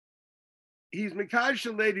 he's Mekadesh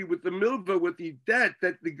a lady with the milvah, with the debt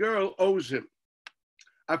that the girl owes him.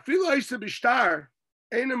 Afilu Isa b'shtar,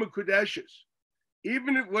 eina mekudeshes.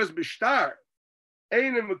 Even if it was b'shtar,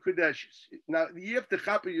 eina mekudeshes. Now you have to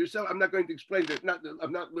chapa yourself. I'm not going to explain that.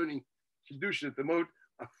 I'm not learning kedusha at the moment.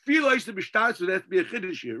 Afilu Isa b'shtar, so that has to be a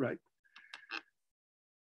chiddush here, right?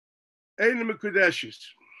 Eina mekudeshes.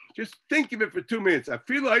 Just think of it for 2 minutes.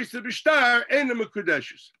 Afilu Isa b'shtar, eina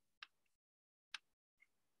mekudeshes.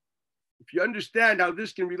 If you understand how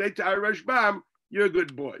this can relate to our Rashbam, you're a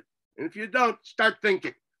good boy. And if you don't, start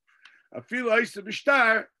thinking. Afilu Isa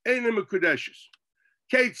b'shtar, eina mekudeshes.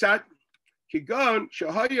 Keitzat, kigon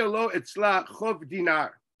shehaya lo etzla chov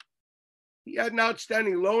dinar. He had an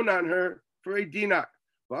outstanding loan on her for a dinar.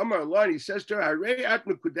 V'amar lo, and he says to her, Harei at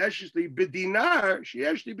mekudeshes li b'dinar,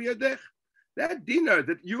 sheyesh li biyadech. That dinar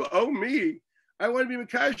that you owe me, I want to be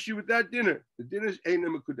mekadosh you with that dinner. The dinner is eina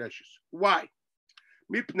mekudeshes. Why?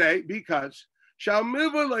 Mipnei, because shal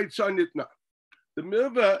milva leitzonitna. The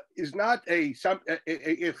milva is not a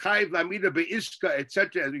chayv lamida beiska,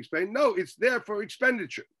 etc. As we explained. No, it's there for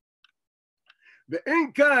expenditure. The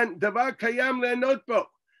inkan davar kayam le'notbo.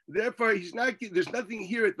 Therefore, he's not. There's nothing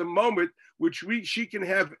here at the moment which she can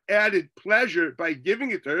have added pleasure by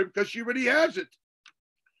giving it to her because she already has it.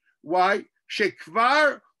 Why?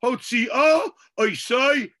 Shekvar hotzio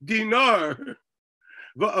oisoi dinar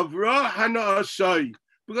va'avra hanaasoi,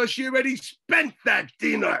 because she already spent that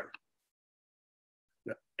dinar.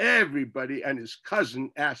 Now, everybody and his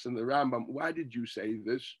cousin asked in the Rambam, "Why did you say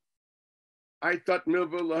this?" I thought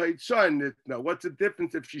milva lahitzayin it. Now, what's the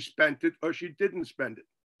difference if she spent it or she didn't spend it?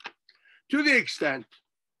 To the extent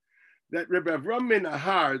that Rebbe Avram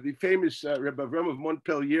Minahar, the famous Rebbe Avram of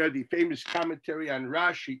Montpellier, the famous commentary on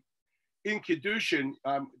Rashi, in Kiddushin,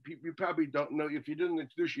 you probably don't know, if you didn't in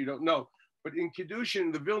Kiddushin, you don't know, but in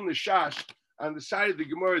Kiddushin, the Vilna Shas, on the side of the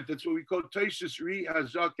Gemara, that's what we call Toisus Ri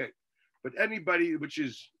Hazake. But anybody which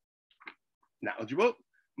is knowledgeable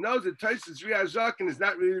knows that Toisus Ri Hazake is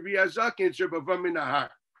not really Ri Hazake, it's Rebbe Avram Minahar.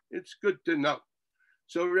 It's good to know.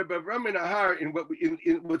 So Rebbe Avram Minahar, in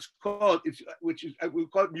what's called, which is we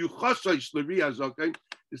call it Yuchasais L'Ri Hazake.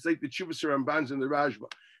 It's like the Chuvas Rambans and the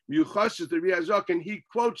Rajba. Yuchasais L'Ri Hazake, and he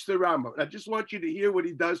quotes the Rambam. I just want you to hear what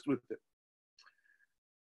he does with it.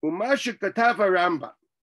 Umasha Katava Rambam.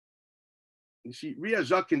 You see, Ri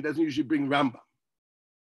Hazaken doesn't usually bring Rambam.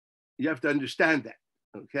 You have to understand that,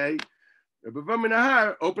 okay? Rebbe Avram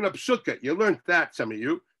Minahar, open up Sukkah. You learned that, some of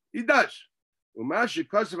you. He does. Umasha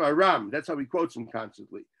Kosav Aram. That's how he quotes him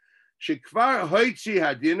constantly. Shekvar Hoitzi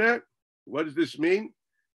Hadiner. What does this mean?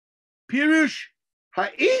 Pirush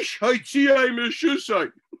Ha'ish Hoitzi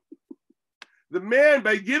Meshusai. The man,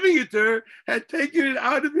 by giving it to her, had taken it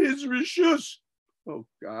out of his rishus. Oh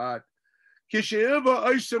God. He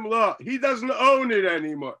doesn't own it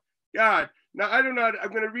anymore. God. Now I don't know. I'm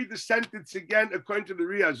going to read the sentence again according to the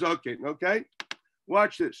Ri Hazaken. Okay,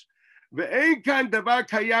 watch this.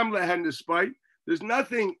 There's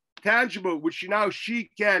nothing tangible which she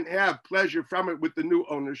can have pleasure from it with the new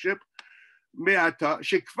ownership.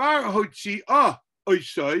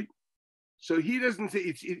 So he doesn't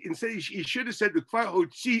say. Instead, he should have said the kfar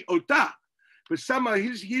hotzi ota. But somehow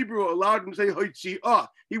his Hebrew allowed him to say hotzi ah.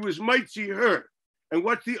 He was mitzi her. And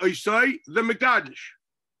what's the oisai? The Megadish.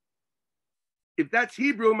 If that's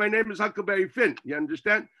Hebrew, my name is Huckleberry Finn. You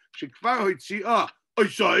understand? Shekvar hotzi ah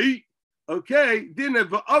oisai. Okay, dinner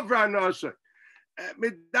v'avra nasa.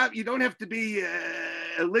 You don't have to be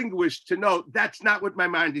a linguist to know that's not what my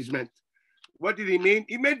mind is meant. What did he mean?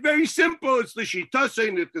 He meant very simple. It's the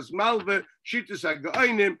shitasein, it's malva, shitas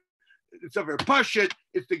hagainim. It's over Pashat.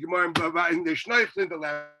 It's the Gemara in the Nochlin, the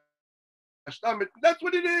last stomach. That's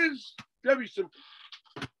what it is. Very simple.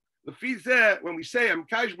 The fees there, when we say I'm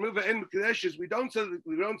kash muva en mekadeshes, we don't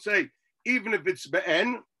say even if it's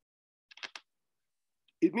be'en.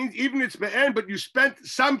 It means even if it's be'en, but you spent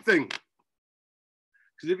something.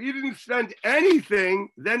 Because if you didn't spend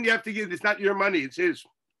anything, then you have to give. It's not your money; it's his.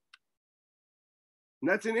 And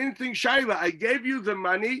that's an interesting shaila. I gave you the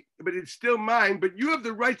money, but it's still mine. But you have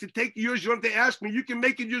the right to take yours. You don't have to ask me. You can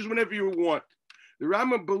make it yours whenever you want. The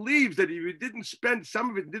Rambam believes that if you didn't spend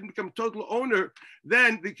some of it, didn't become total owner,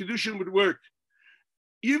 then the kedushin would work.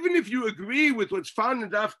 even if you agree with what's found in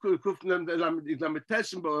Daf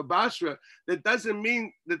Lametesim Basra, that doesn't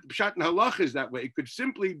mean that Pshat and Halach is that way. It could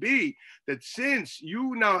simply be that since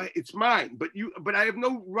you now, it's mine, but I have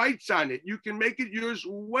no rights on it. You can make it yours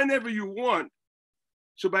whenever you want.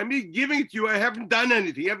 So by me giving it to you, I haven't done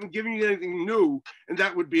anything. I haven't given you anything new, and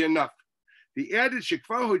that would be enough. The added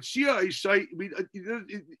Shekvar Hotzia is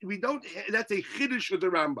we don't. That's a chiddush of the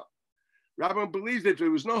Rambam. Rambam believes that if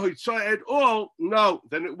there was no Hotzia at all, no,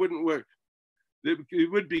 then it wouldn't work.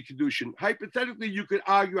 It would be kedushin. Hypothetically, you could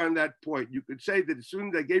argue on that point. You could say that as soon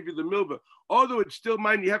as I gave you the milva, although it's still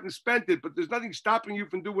mine, you haven't spent it, but there's nothing stopping you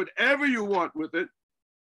from doing whatever you want with it.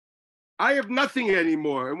 I have nothing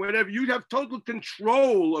anymore, and whenever you have total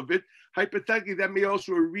control of it, hypothetically, that may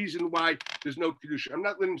also be a reason why there's no kedusha. I'm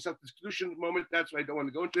not letting myself this kedusha at the moment. That's why I don't want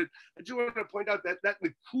to go into it. I just want to point out that that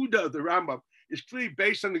nekuda of the Rambam is clearly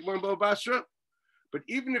based on the Gemara Bava Basra. But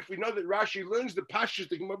even if we know that Rashi learns the pashas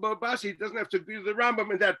the Gemara Bava Basra, he doesn't have to agree with the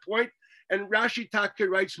Rambam at that point. And Rashi Taka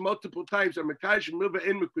writes multiple times on Mekadosh Milva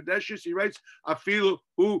in Mekudeshes. He writes afilu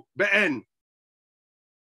hu be'en.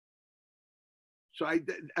 So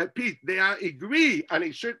Pete, they agree on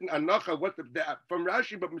a certain anacha from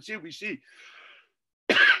Rashi, but we see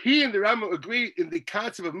he and the Rambam agree in the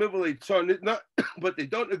concept of mivalei tzon, but they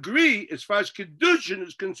don't agree as far as kedushin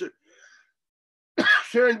is concerned.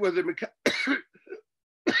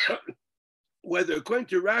 Whether according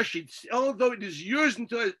to Rashi, although it is yours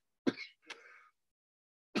until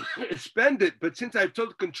I spend it, but since I have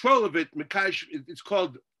total control of it, it's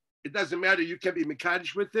called. It doesn't matter. You can be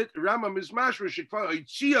mekadosh with it. Rambam is mashra shekvar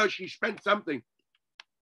hotzia. She spent something.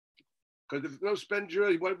 Because if no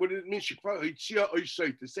spender, what would it mean? Shekvar hotzia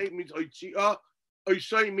oisai. To say it means hotzia.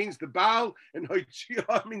 Oisai means the Baal, and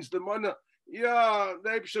hotzia means the mana. Yeah,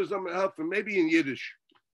 that shows them help. Maybe in Yiddish.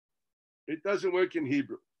 It doesn't work in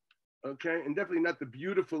Hebrew. Okay, and definitely not the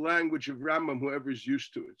beautiful language of Rambam. Whoever is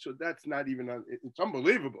used to it. So that's not even on. It's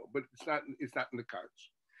unbelievable, but it's not. It's not in the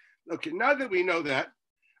cards. Okay, now that we know that.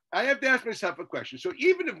 I have to ask myself a question. So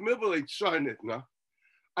even if mivalei tzon itna,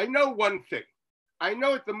 I know one thing. I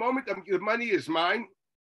know at the moment the money is mine,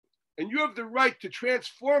 and you have the right to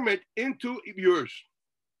transform it into yours.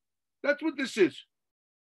 That's what this is.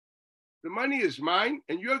 The money is mine,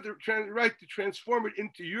 and you have the right to transform it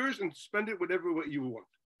into yours and spend it whatever way you want.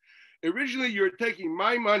 Originally, you're taking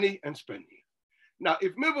my money and spending it. Now,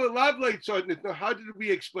 if mivalei tzon itna, how did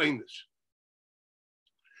we explain this?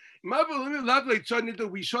 We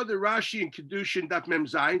saw the Rashi in Kedushin Daf Mem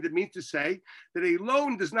Zayin that means to say that a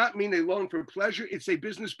loan does not mean a loan for pleasure. It's a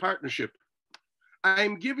business partnership.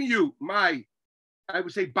 I'm giving you my, I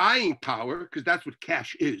would say, buying power, because that's what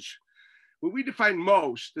cash is. When we define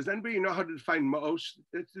most, does anybody know how to define most?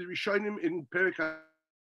 That's the Rishonim in Perek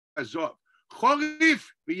Hazov.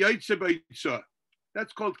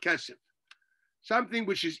 That's called kesef. Something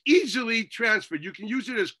which is easily transferred. You can use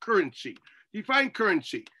it as currency. Define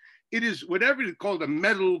currency. It is whatever it's called, a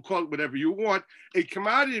metal, call it whatever you want, a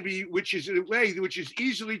commodity which is in a way which is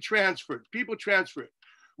easily transferred. People transfer it.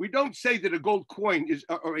 We don't say that a gold coin is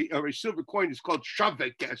or a silver coin is called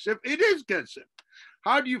shaveh kesef. It is kesef.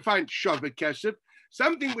 How do you find shaveh kesef?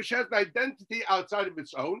 Something which has an identity outside of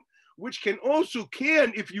its own, which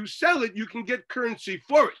if you sell it, you can get currency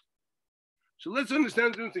for it. So let's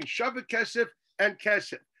understand the difference between shaveh kesef and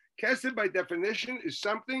kesef. Kesef, by definition, is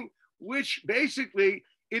something which basically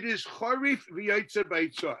it is charif v'yotze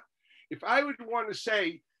b'yitzah. If I would want to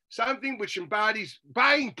say something which embodies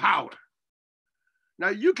buying power, now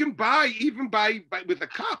you can buy even by with a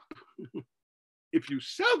cup. If you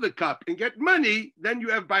sell the cup and get money, then you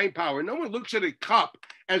have buying power. No one looks at a cup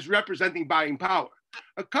as representing buying power.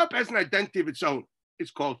 A cup has an identity of its own.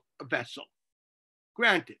 It's called a vessel.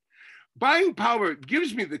 Granted. Buying power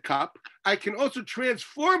gives me the cup. I can also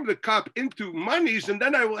transform the cup into monies, and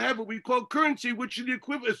then I will have what we call currency, which is the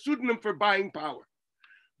equivalent, a pseudonym for buying power.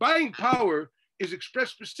 Buying power is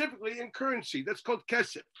expressed specifically in currency. That's called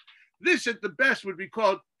kesef. This, at the best, would be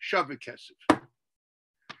called shaveh kesef.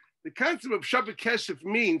 The concept of shaveh kesef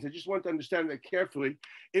means, I just want to understand that carefully,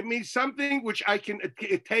 it means something which I can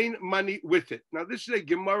attain money with it. Now, this is a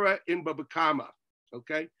Gemara in Baba Kama,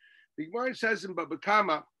 okay? The Gemara says in Baba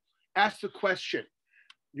Kama, ask the question.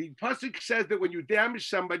 The pasuk says that when you damage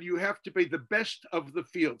somebody, you have to pay the best of the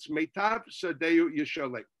fields. Meitav sadeu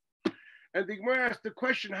yishalei. And the Gemara asked the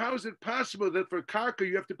question: how is it possible that for karka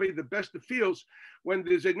you have to pay the best of fields when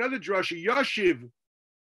there's another drasha yashiv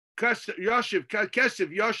kesef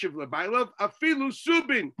yashiv lebailov afilu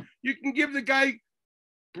subin? You can give the guy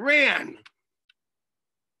bran.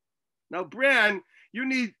 Now bran, you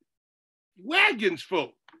need wagons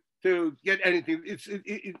full. to get anything. It's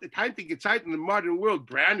the kind of gets out in the modern world.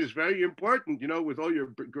 Bran is very important, with all your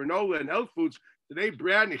granola and health foods. Today,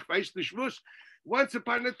 bran, ich weiß nicht was. Once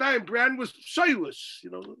upon a time, bran was soilless,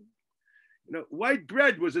 white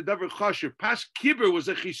bread was a davar chashiv. Pas kiber was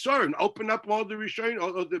a chisaron. Open up all the rishonim,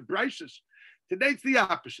 all the brises. Today it's the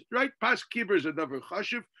opposite, right? Pas kiber is a davar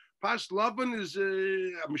chashiv. Pas lavan is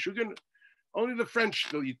only the French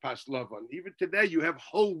still eat pas lavan. Even today, you have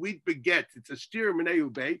whole wheat baguette. It's a steer mineu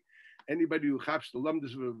bay. Anybody who chaps the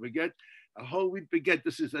lumdus of a baguette, a whole wheat baguette.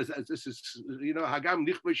 This is hagam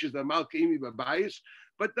nichvish is the malkeimi babayis,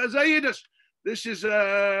 but dazayidus. This is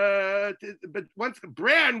but once the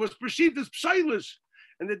brand was perceived as psilis,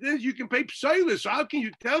 and that then you can pay psilis. So how can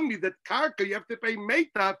you tell me that karka you have to pay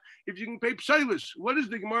meitav if you can pay psilis? What is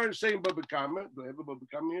the Gemara saying in Baba Kama? Do I have a Baba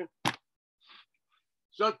Kama here?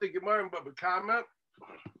 So the Gemara in Baba Kama.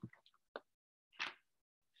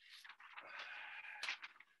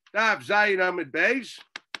 Dav Zayin Amid Beis.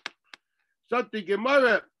 So the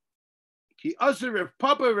Gemara. They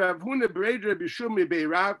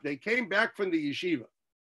came back from the yeshiva.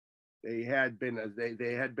 They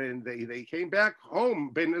came back home,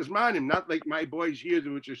 ben azmanim, not like my boys here,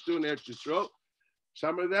 which are still in Eretz Yisrael.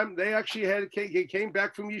 Some of them, they came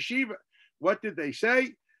back from yeshiva. What did they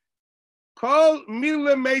say? Call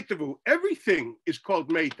mila meitavu. Everything is called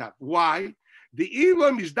meitav. Why? The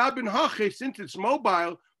ilam is dabin hache, since it's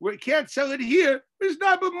mobile, we can't sell it here. There's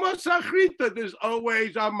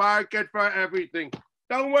always a market for everything.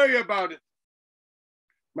 Don't worry about it.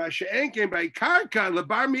 Masha'en by karka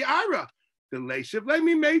lebar mi'ara. The leisiv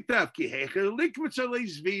lemi meitav ki hecher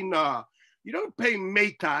likwitza. You don't pay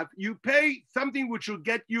meitav. You pay something which will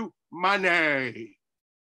get you money.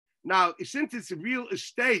 Now, since it's real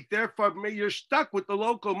estate, therefore you're stuck with the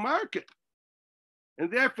local market. And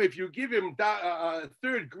therefore, if you give him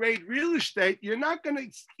third grade real estate, not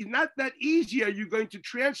that easy are you going to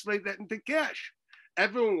translate that into cash.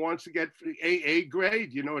 Everyone wants to get A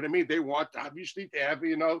grade, you know what I mean? They want, obviously, to have,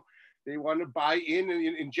 they want to buy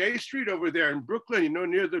in J Street over there in Brooklyn,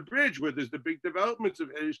 near the bridge where there's the big developments of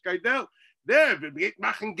Eresh There,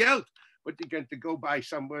 machen Geld. But you get to go buy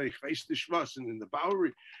somewhere, face the Schloss and in the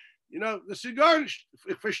Bowery. The cigar,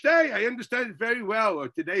 I understand it very well. Or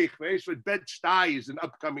today, with Bed-Stuy is an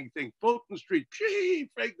upcoming thing. Fulton Street, I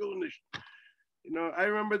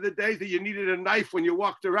remember the days that you needed a knife when you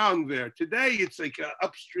walked around there. Today, it's like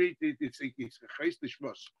up street. It's a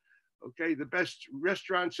okay, the best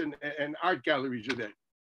restaurants and art galleries are there.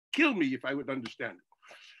 Kill me if I would understand it.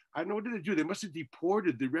 I don't know, what did they do? They must have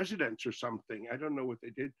deported the residents or something. I don't know what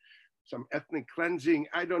they did. Some ethnic cleansing.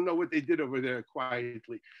 I don't know what they did over there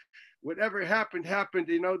quietly. Whatever happened.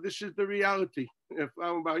 This is the reality. If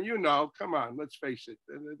I'm about, come on, let's face it.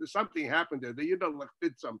 There's something happened there that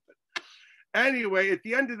did something. Anyway, at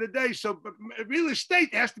the end of the day, so real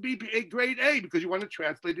estate has to be a grade A because you want to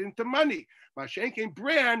translate it into money. Mashenkin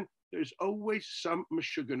brand, there's always some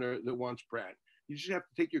Meshuggah that wants brand. You just have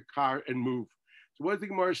to take your car and move. So what does the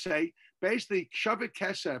Gemara say? Basically, Shavet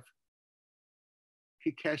Kesef,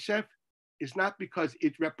 Kesef is not because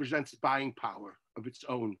it represents buying power of its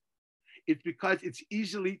own. It's because it's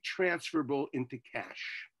easily transferable into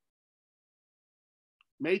cash.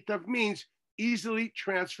 Meitav means easily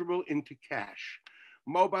transferable into cash.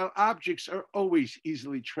 Mobile objects are always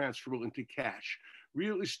easily transferable into cash.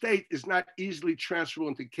 Real estate is not easily transferable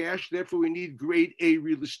into cash. Therefore, we need grade A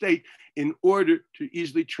real estate in order to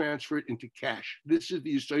easily transfer it into cash. This is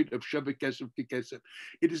the yesod of Shavet Kesef Kesef.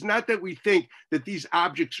 It is not that we think that these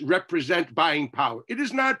objects represent buying power. It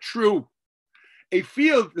is not true. A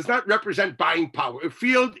field does not represent buying power. A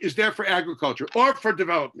field is there for agriculture or for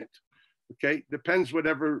development. Okay, depends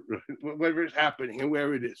whatever is happening and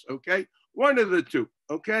where it is. Okay, one of the two.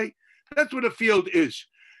 Okay, that's what a field is.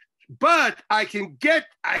 But I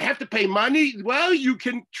have to pay money. Well, you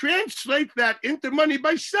can translate that into money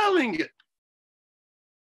by selling it.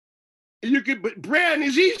 But brand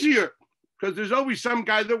is easier because there's always some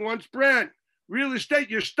guy that wants brand. Real estate,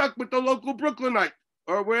 you're stuck with the local Brooklynite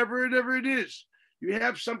or wherever it is. You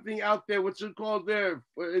have something out there, what's it called there?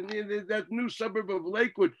 In that new suburb of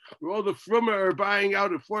Lakewood, where all the Frummer are buying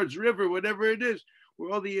out of Ford's River, whatever it is,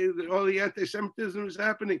 where all the anti-Semitism is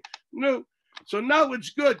happening. No. So now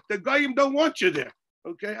it's good. The Goyim don't want you there.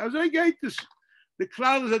 Okay? I was like, I hate this. The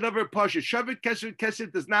cloud is another pasha. Shavet Kesef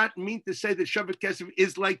Kesef does not mean to say that Shavet Kesef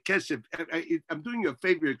is like Kesef. I'm doing you a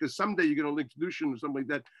favor here because someday you're going to link Kedushin or something like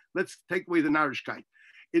that. Let's take away the Narishkeit.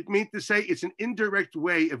 It means to say it's an indirect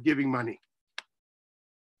way of giving money.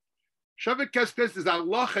 Shavet Kesef is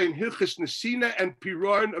Allah in Hilchis Nesina and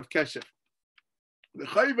Piron of Kesef. The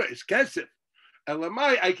Chayva is Kesef.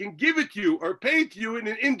 Elamai, I can give it to you or pay it to you in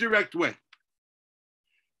an indirect way.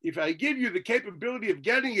 If I give you the capability of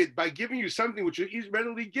getting it by giving you something which is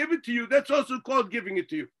readily given to you, that's also called giving it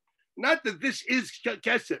to you. Not that this is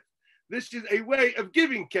kesef. This is a way of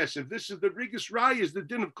giving kesef. This is the biggest raya, is the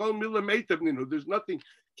din of kol milah meitav ninu. There's nothing,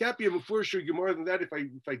 can't be a mufurish more than that if I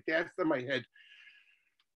dance on my head.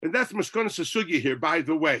 And that's Maskonas Sugya here, by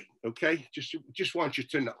the way, okay? Just want you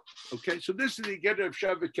to know, okay? So this is the getter of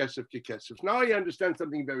Shavit Kesef to Kesef. Now I understand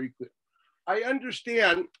something very clear. I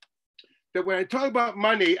understand that when I talk about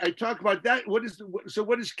money, I talk about that. What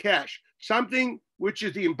is cash? Something which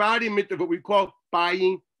is the embodiment of what we call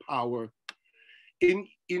buying power. In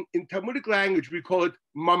Talmudic language, we call it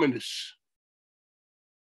mumminus.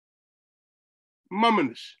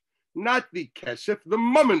 Mumminus, not the Kesef, the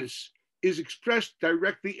mumminus is expressed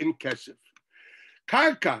directly in kesef.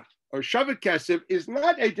 Karka, or shavet kesef, is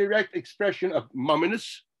not a direct expression of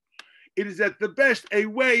mumminus. It is at the best a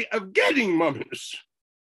way of getting mumminus.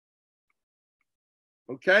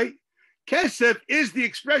 Okay? Kesef is the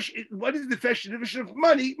expression. What is the definition of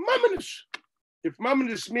money? Mumminus. If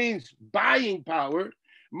mumminus means buying power,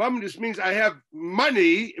 mumminus means I have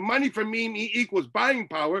money. Money for me equals buying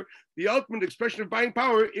power. The ultimate expression of buying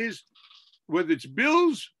power is whether it's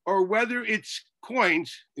bills or whether it's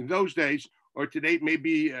coins in those days, or today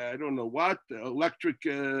maybe, I don't know what, electric,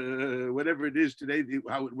 whatever it is today,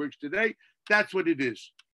 how it works today, that's what it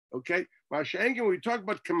is, okay? When we talk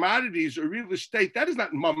about commodities or real estate, that is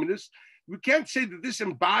not mumminess. We can't say that this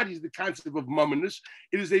embodies the concept of mumminess.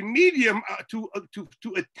 It is a medium to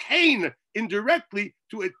attain, indirectly,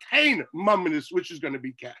 to attain mumminess, which is going to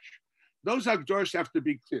be cash. Those hagdoros have to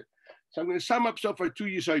be clear. So I'm going to sum up so far 2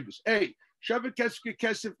 yisodos. A, Shavet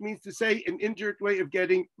Kesef means to say an indirect way of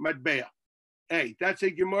getting matbea. A, that's a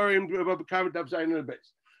Gemara in Baba Kama Daf Zayin on the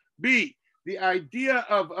base. B, the idea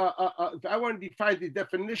of, if I want to define the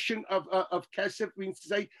definition of Kesef, means to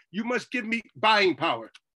say, you must give me buying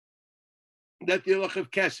power. That's the halach of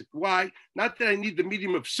Kesef. Why? Not that I need the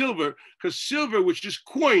medium of silver, because silver, which is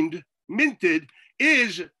coined, minted,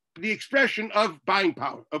 is the expression of buying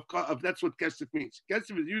power. Of that's what kesef means.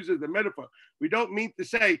 Kesef is used as a metaphor. We don't mean to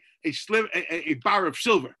say a bar of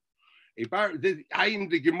silver. A bar. In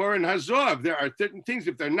the Gemara and Hazov, there are certain things.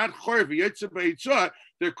 If they're not chorv yitzah,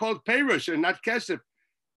 they're called peiros and not kesef.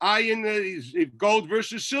 If gold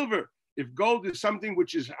versus silver. If gold is something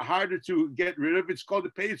which is harder to get rid of, it's called a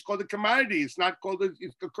pay. It's called a commodity. It's not called a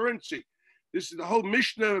currency. This is the whole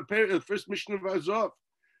Mishnah, the first Mishnah of Hazov.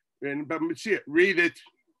 And read it.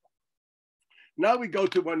 Now we go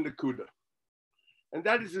to one nakuda, and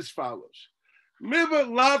that is as follows.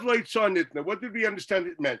 What did we understand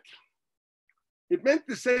it meant? It meant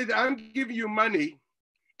to say that I'm giving you money,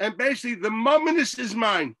 and basically the mumminess is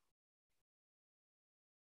mine.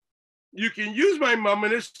 You can use my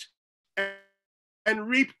mumminess and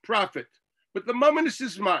reap profit, but the mumminess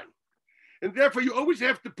is mine. And therefore you always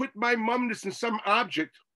have to put my mumminess in some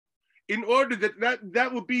object in order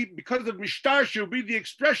that will be, because of mishtar, will be the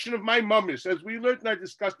expression of my mumminess, as we learned and I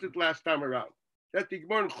discussed it last time around. That the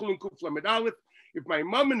Gemara in Chulin Kuf Lamed Aleph, if my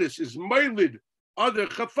mumminess is moilid other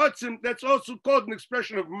chafatzim, that's also called an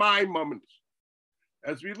expression of my mumminess.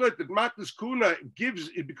 As we learned that Matas Kahuna gives,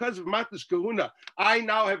 because of Matas Kahuna, I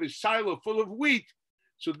now have a silo full of wheat.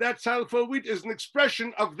 So that silo full of wheat is an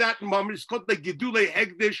expression of that mumminess. It's called the Gedule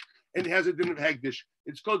Hegdish, and it has a din of Hegdish.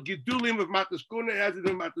 It's called Gidulim of Matas Kuna. It has a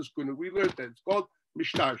din of Matas Kuna. We learned that. It's called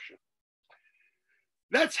Mishtarsha.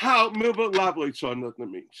 That's how Milva Lavloitzon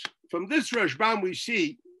means. From this Rashbam, we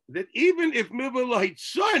see that even if Milva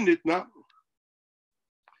Lohitzon Nitna,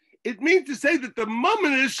 it means to say that the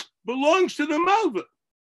mumminess belongs to the Malva.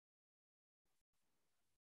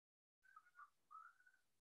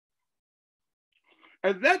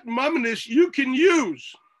 And that mumminess you can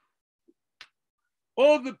use.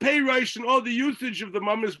 All the pay rice and all the usage of the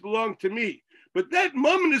mumminess belong to me. But that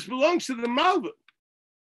mumminess belongs to the Malva.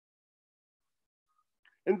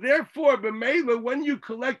 And therefore, b'meila, when you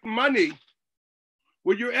collect money,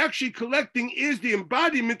 what you're actually collecting is the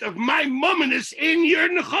embodiment of my mumminess in your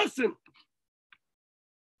nechasim.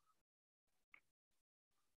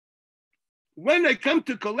 When I come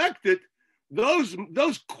to collect it, those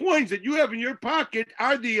coins that you have in your pocket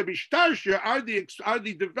are the abishtarsha, are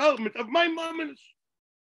the development of my mumminess.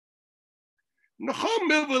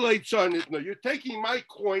 You're taking my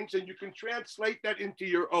coins and you can translate that into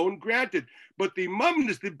your own, granted. But the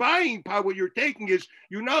mumminess, the buying power you're taking is,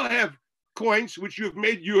 you now have coins which you have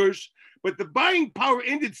made yours, but the buying power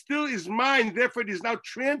in it still is mine. Therefore, it is now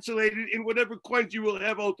translated in whatever coins you will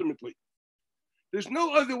have ultimately. There's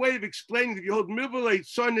no other way of explaining if you hold mivalate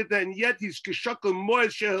sonnet and yet he's kishakal moed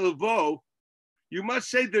shehelvo. You must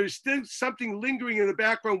say there's still something lingering in the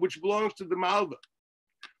background which belongs to the Malva.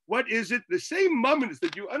 What is it? The same moment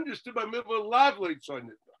that you understood by Milva Lavlights on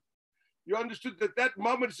it. You understood that that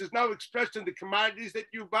moment is now expressed in the commodities that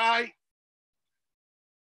you buy.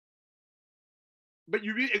 But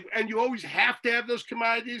you always have to have those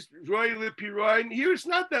commodities. Here it's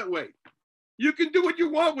not that way. You can do what you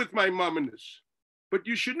want with my mumminess. But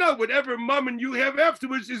you should know whatever mummin you have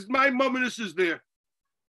afterwards is my mumminess is there.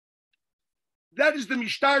 That is the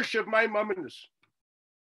mishtarsha of my mumminess.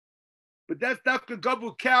 But that's dafka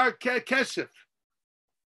gabu kesef.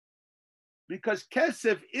 Because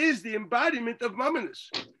kesef is the embodiment of mumminess.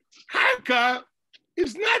 Karka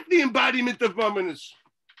is not the embodiment of mumminess.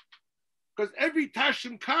 Because every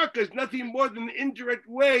tashim karka is nothing more than an indirect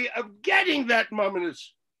way of getting that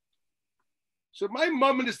mumminess. So my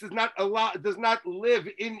mumminess does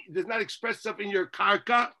not express itself in your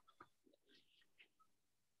karka.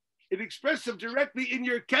 It expresses itself directly in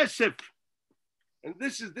your kesef. And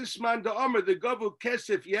this is this man the Omer, the Gavu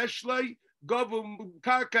Kesef Yeshloi, Gavu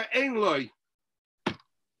Karka Einloi.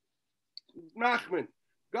 Nachman.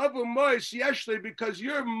 Gavu Mois Yeshloi, because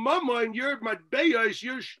your mama and your matbeyos,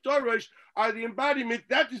 your shtoros are the embodiment.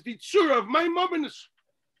 That is the tzura of my mumminess.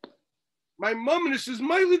 My mumminess is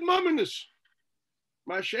Mailid mumminess.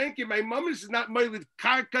 Mashenki, my mumminess is not Mailid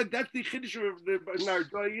Karka. That's the chiddush of the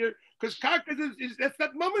Nardoi here. Because Karka that's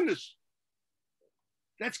not mumminess.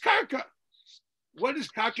 That's Karka. What is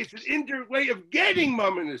karka? It's an indirect way of getting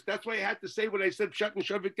mumminess. That's why I had to say what I said, Shat and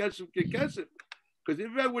Shavik Kesef Kekesef. Because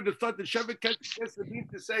if I would have thought that Shavik Kesef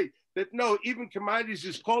means to say that no, even commodities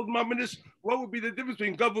is called mumminess, what would be the difference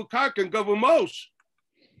between Gavu Karka and Gavu Mos?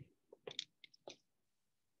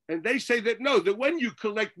 And they say that no, that when you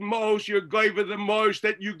collect Mos, you're going for the Mos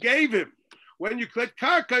that you gave him. When you collect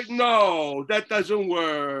Karka, no, that doesn't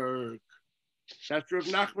work. That's Rav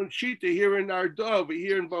Nachman Shita here in Ardo, over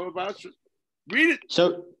here in Bava Basra. Read it.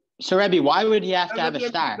 So Rebbe, why would he have to have a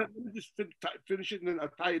star? Let me just finish it and then I'll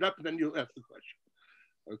tie it up and then you'll ask the question.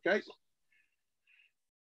 Okay?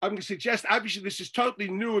 I'm going to suggest, obviously this is totally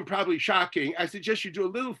new and probably shocking. I suggest you do a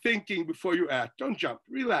little thinking before you act. Don't jump.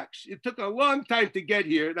 Relax. It took a long time to get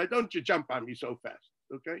here and I don't you jump on me so fast.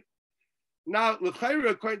 Okay? Now,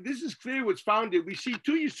 this is clear what's founded. We see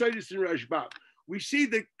two Yisodis in Rashbam. We see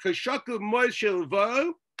the Kashakal Moishel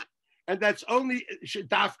Vo, and that's only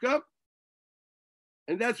Dafka.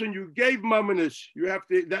 And that's when you gave mumminess. You have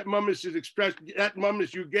to, that mumminess is expressed, that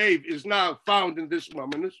mumminess you gave is now found in this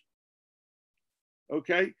mumminess.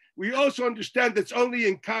 Okay? We also understand that's only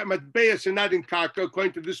in Matbeas and not in Karka,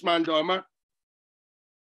 according to this Mandoma.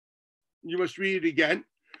 You must read it again.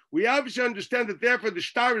 We obviously understand that therefore the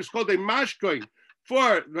star is called a mashkoin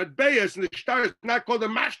for Matbeas, and the star is not called a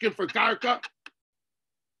mashkin for Karka.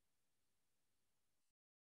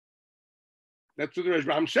 That's what the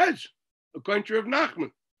Rashbam says. According to Rav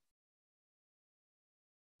Nachman.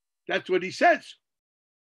 That's what he says.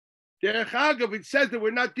 Derech Agav, it says that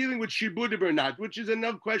we're not dealing with Shibudim or not, which is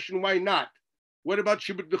another question, why not? What about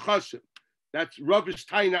Shibud Dechasim? That's Rav's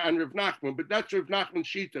Taina and Rav Nachman, but that's Rav Nachman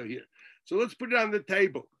Shita here. So let's put it on the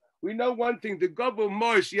table. We know one thing, the Gobel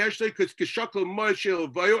Mois, Yeshle, because Keshakal Mois Shel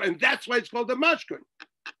Vayo, and that's why it's called a Mashkin.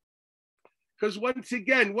 Because once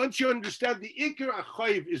again, once you understand the Iker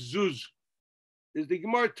Achayiv is Zuz, is the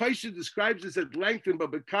Gemara Taisha describes this at length in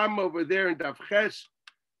Babakam over there in Davches.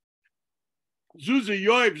 Zuzah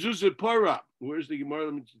Yoiv, Zuzah Pora. Where's the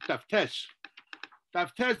Gemara? Taftes.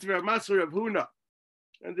 Taftes, V'Ramasar Rav Huna.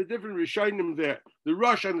 And the different Rishonim there. The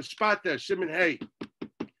Rosh on the spot there, Simon Hay.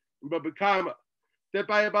 In Babakama. That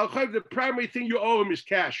by a Balchav, the primary thing you owe him is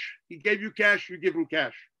cash. He gave you cash, you give him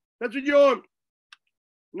cash. That's what you owe him.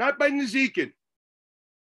 Not by Nezikin.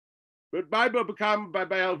 But by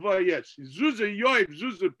Alva, yes. Zuzah Yoiv,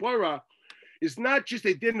 Zuzah Pora is not just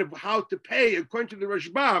a din of how to pay, according to the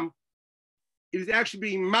Rashbam, it is actually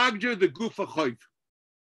being magdir the gufa choiv.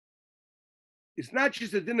 It's not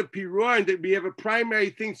just a din of piruan that we have a primary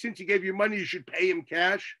thing, since he gave you money, you should pay him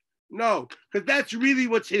cash. No, because that's really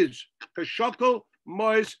what's his. Kashokol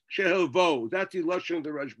mois shehelvo. That's the lashon of the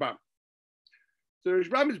Rashbam. So the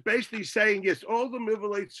Rashbam is basically saying, yes, all the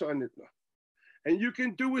mivalates on it. And you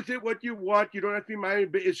can do with it what you want. You don't have to be mine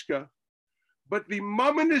be'ishka. But the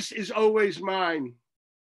mumminess is always mine.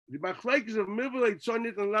 The machlekes of mivalate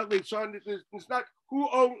sonit and latlate sonit is not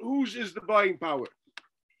whose is the buying power.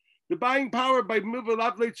 The buying power by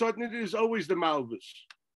mivalate sonit is always the malvis.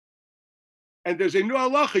 And there's a new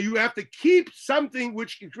halacha. You have to keep something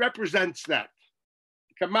which represents that.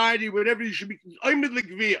 Commodity, whatever you should be. Oimid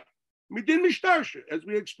likvia. Midin mishtarsha, as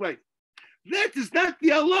we explained. That is not the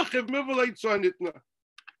halacha of mivalate sonit.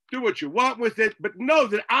 Do what you want with it, but know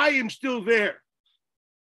that I am still there.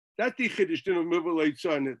 That's the Chiddush din of Mivalei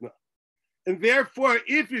Tzanitna. And therefore,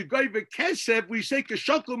 if you go to Kesef, we say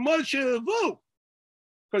Keshakal Moshe Levu.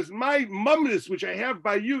 Because my mumness, which I have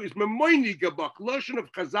by you, is Memoini Gabach, Lashon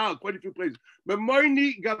of Chazal, quite a few places.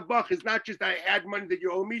 Memoini Gabach is not just I had money that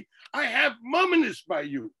you owe me, I have mumness by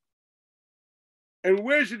you. And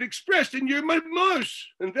where's it expressed? In your mumnus.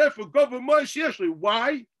 And therefore, Gova Mos Yeshli.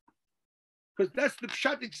 Why? Because that's the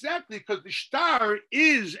pshat exactly, because the star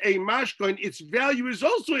is a mashkon, its value is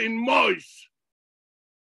also in Mos.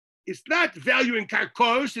 It's not value in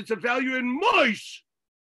karkos, it's a value in Mos.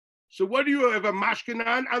 So what do you have a mashkin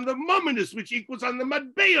on the mumminus, which equals on the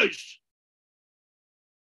matbeos?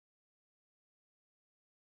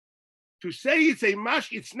 To say it's a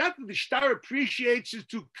mashkin, it's not that the star appreciates it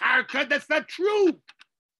to karka, that's not true.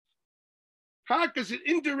 Karka is an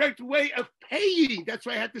indirect way of paying. That's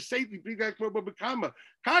why I had to say the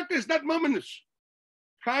karka is not mumminus.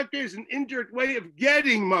 Karka is an indirect way of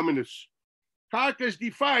getting mumminus. Karka is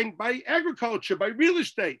defined by agriculture, by real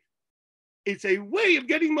estate. It's a way of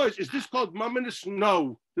getting much. Is this called mumminus?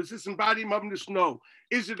 No. Does this embody mumminus? No.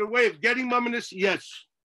 Is it a way of getting mumminus? Yes.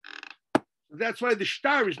 That's why the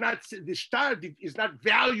star is not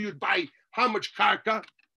valued by how much karka.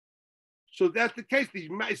 So that's the case.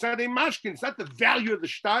 It's not a mashkin. It's not the value of the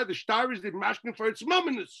star. The star is the mashkin for its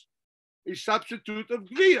mumminus, a substitute of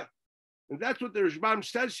gvia. And that's what the Rashbam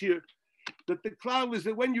says here, that the cloud is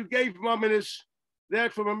that when you gave mumminus,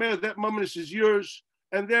 therefore that mumminus is yours.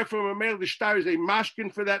 And therefore, Mamela, the star is a mashkin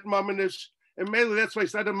for that mumminus. And Mamela, that's why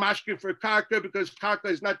it's not a mashkin for karka, because karka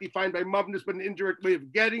is not defined by mumminus, but an indirect way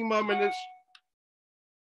of getting mumminus.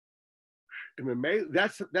 And Mamela,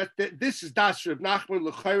 this is Das Rav Nachman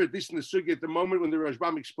L'chayra. This in the sugi at the moment when the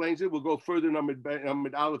Rashbam explains it. We'll go further in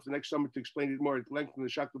Amid Aleph the next summer to explain it more at length in the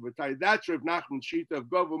Shakla B'tai. That's Rav Nachman's shita of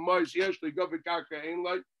Gova Mois Yeshli Gova Karka Ein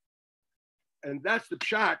Lai. And that's the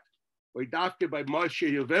pshat by Dafke by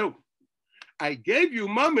Moshe Yaveu. I gave you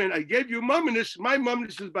mumminus, my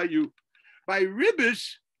mumminus is by you. By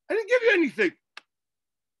ribbis, I didn't give you anything.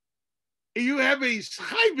 You have a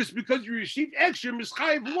schayvus because you received extra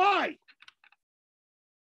mischayv. Why?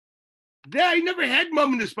 There, I never had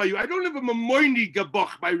mumminus by you. I don't have a mamoini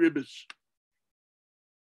gabach by ribbis.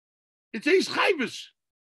 It's a schayvus.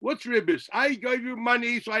 What's ribbis? I gave you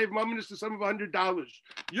money, so I have mumminus the sum of $100.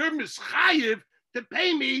 You're mischayev to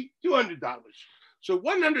pay me $200. So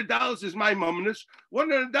 $100 is my mumminus.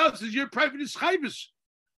 $100 is your private schayvus.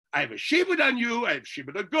 I have a shibud on you. I have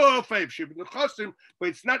shibud a guf. I have shibud a chosim. But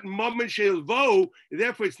it's not mummin shel vo.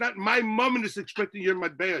 Therefore, it's not my mumminus expecting your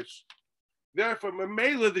matbeos. Therefore,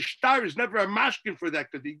 mamela, the star is never a mashkin for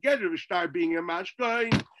that, because the get of a star being a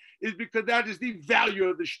mashkin is because that is the value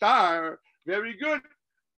of the star. Very good.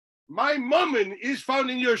 My mummin is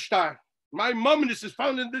found in your star. My mumminus is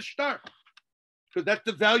found in this star, because that's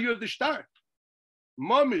the value of the star.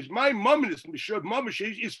 My mumminus,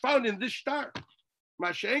 is found in this star.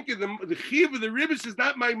 Mashenka, the chiv of the ribbis is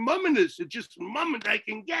not my mumminus. It's just mummin I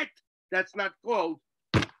can get. That's not called.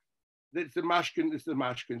 It's the mashkin. It's the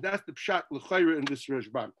mashkin. That's the pshat l'chayra in this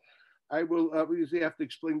Rashbam. I will obviously have to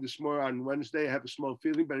explain this more on Wednesday. I have a small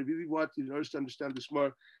feeling, but I really want you to understand this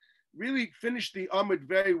more. Really finish the Amid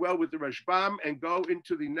very well with the Rashbam and go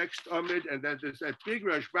into the next Amid, and then there's that big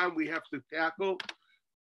Rashbam we have to tackle.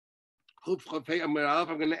 I'm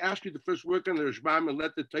going to ask you to first work on the Rashbam and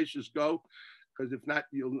let the Taisus go, because if not,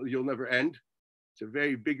 you'll never end. It's a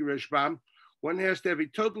very big Rashbam. One has to have a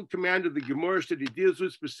total command of the Gemara that he deals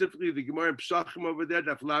with, specifically the Gemara in Pesachim over there,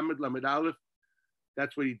 Daf Lamed Aleph.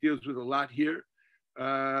 That's what he deals with a lot here.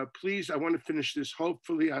 Please, I want to finish this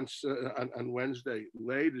hopefully on Wednesday,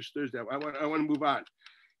 late this Thursday. I want to move on,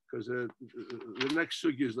 because the next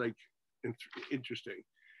sugya is like interesting.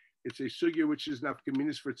 It's a sugya which is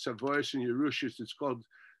nafkaminis for tzavois and yerushis. It's called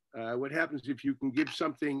what happens if you can give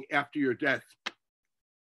something after your death.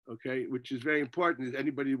 Okay, which is very important.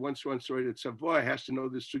 Anybody who wants to write at Savoy has to know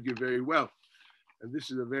this sugya very well. And this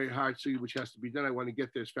is a very hard sugya which has to be done. I want to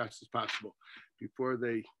get there as fast as possible before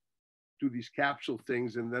they do these capsule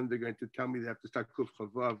things, and then they're going to tell me they have to start Kuf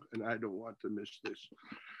Chavav, and I don't want to miss this.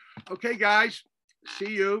 Okay, guys,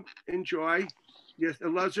 see you. Enjoy. Yes,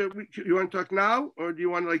 Elazar, you want to talk now, or do you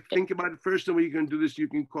want to think about it first, and when you're going to do this, you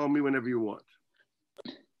can call me whenever you want.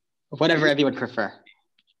 Whatever Evie would prefer.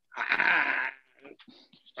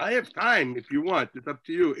 I have time if you want. It's up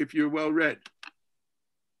to you if you're well read.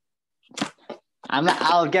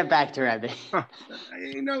 I'll get back to Rebbe.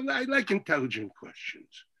 I like intelligent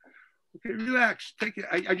questions. Okay, relax. Take it.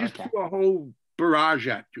 I just threw a whole barrage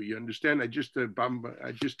at you. You understand? I just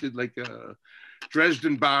did like a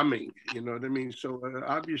Dresden bombing. You know what I mean? So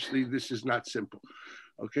obviously this is not simple.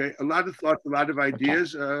 Okay, a lot of thoughts, a lot of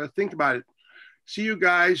ideas. Think about it. See you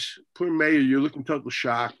guys. Poor Mayor, you're looking total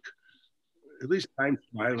shock. At least I'm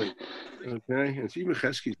smiling. Okay, and see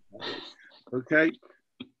Chesky's smiling. Okay,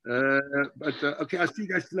 okay, I'll see you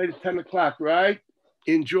guys tonight at 10 o'clock. Right?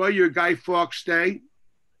 Enjoy your Guy Fawkes Day.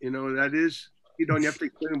 You know what that is. You don't have to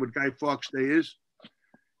explain what Guy Fawkes Day is.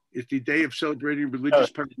 It's the day of celebrating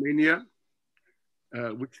religious pyromania.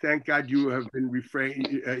 Which thank God you have been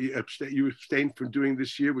you abstained from doing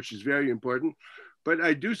this year, which is very important. But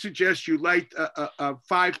I do suggest you light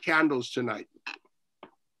 5 candles tonight.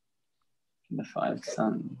 The 5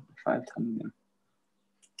 Talmidim.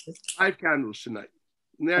 5 candles tonight.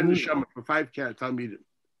 And they're in the Shema for 5 Talmidim.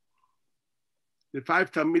 The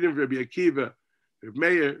 5 Talmidim, Rabbi Akiva, Rabbi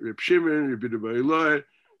Meir, Rabbi Shimon, Rabbi Eloi,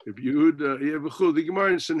 Rabbi Yehuda, the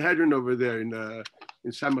Gemara in Sanhedrin over there in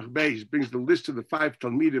Samach Beis brings the list of the 5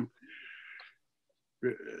 Talmidim.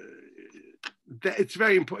 It's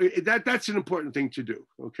very important. That's an important thing to do.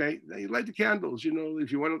 Okay, now you light the candles. You know,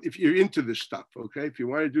 if you're into this stuff. Okay, if you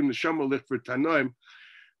want to do neshama licht for Tanoim,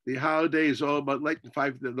 the holiday is all about lighting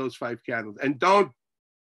those 5 candles, and don't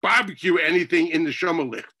barbecue anything in the neshama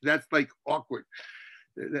licht. That's like awkward,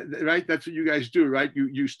 right? That's what you guys do, right?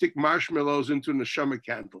 You stick marshmallows into a neshama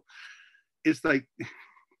candle. It's like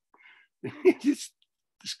it's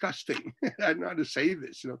disgusting. I don't know how to say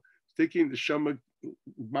this. You know, sticking the neshama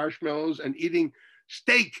marshmallows and eating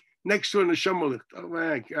steak next to a neshama licht. Oh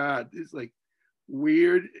my God, it's like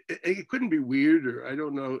weird. It couldn't be weirder. I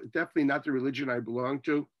don't know. Definitely not the religion I belong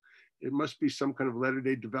to. It must be some kind of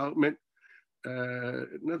latter-day development.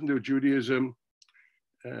 Nothing to do with Judaism.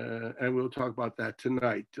 And we'll talk about that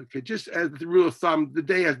tonight. Okay, just as the rule of thumb, the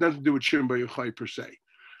day has nothing to do with Shem Bar Yochai per se.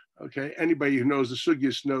 Okay, anybody who knows the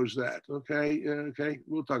Sugyas knows that. Okay, okay,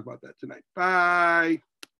 we'll talk about that tonight. Bye.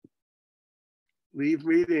 Leave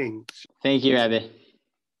meetings. Thank you, Rabbi.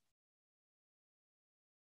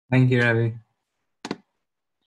 Thank you, Rabbi.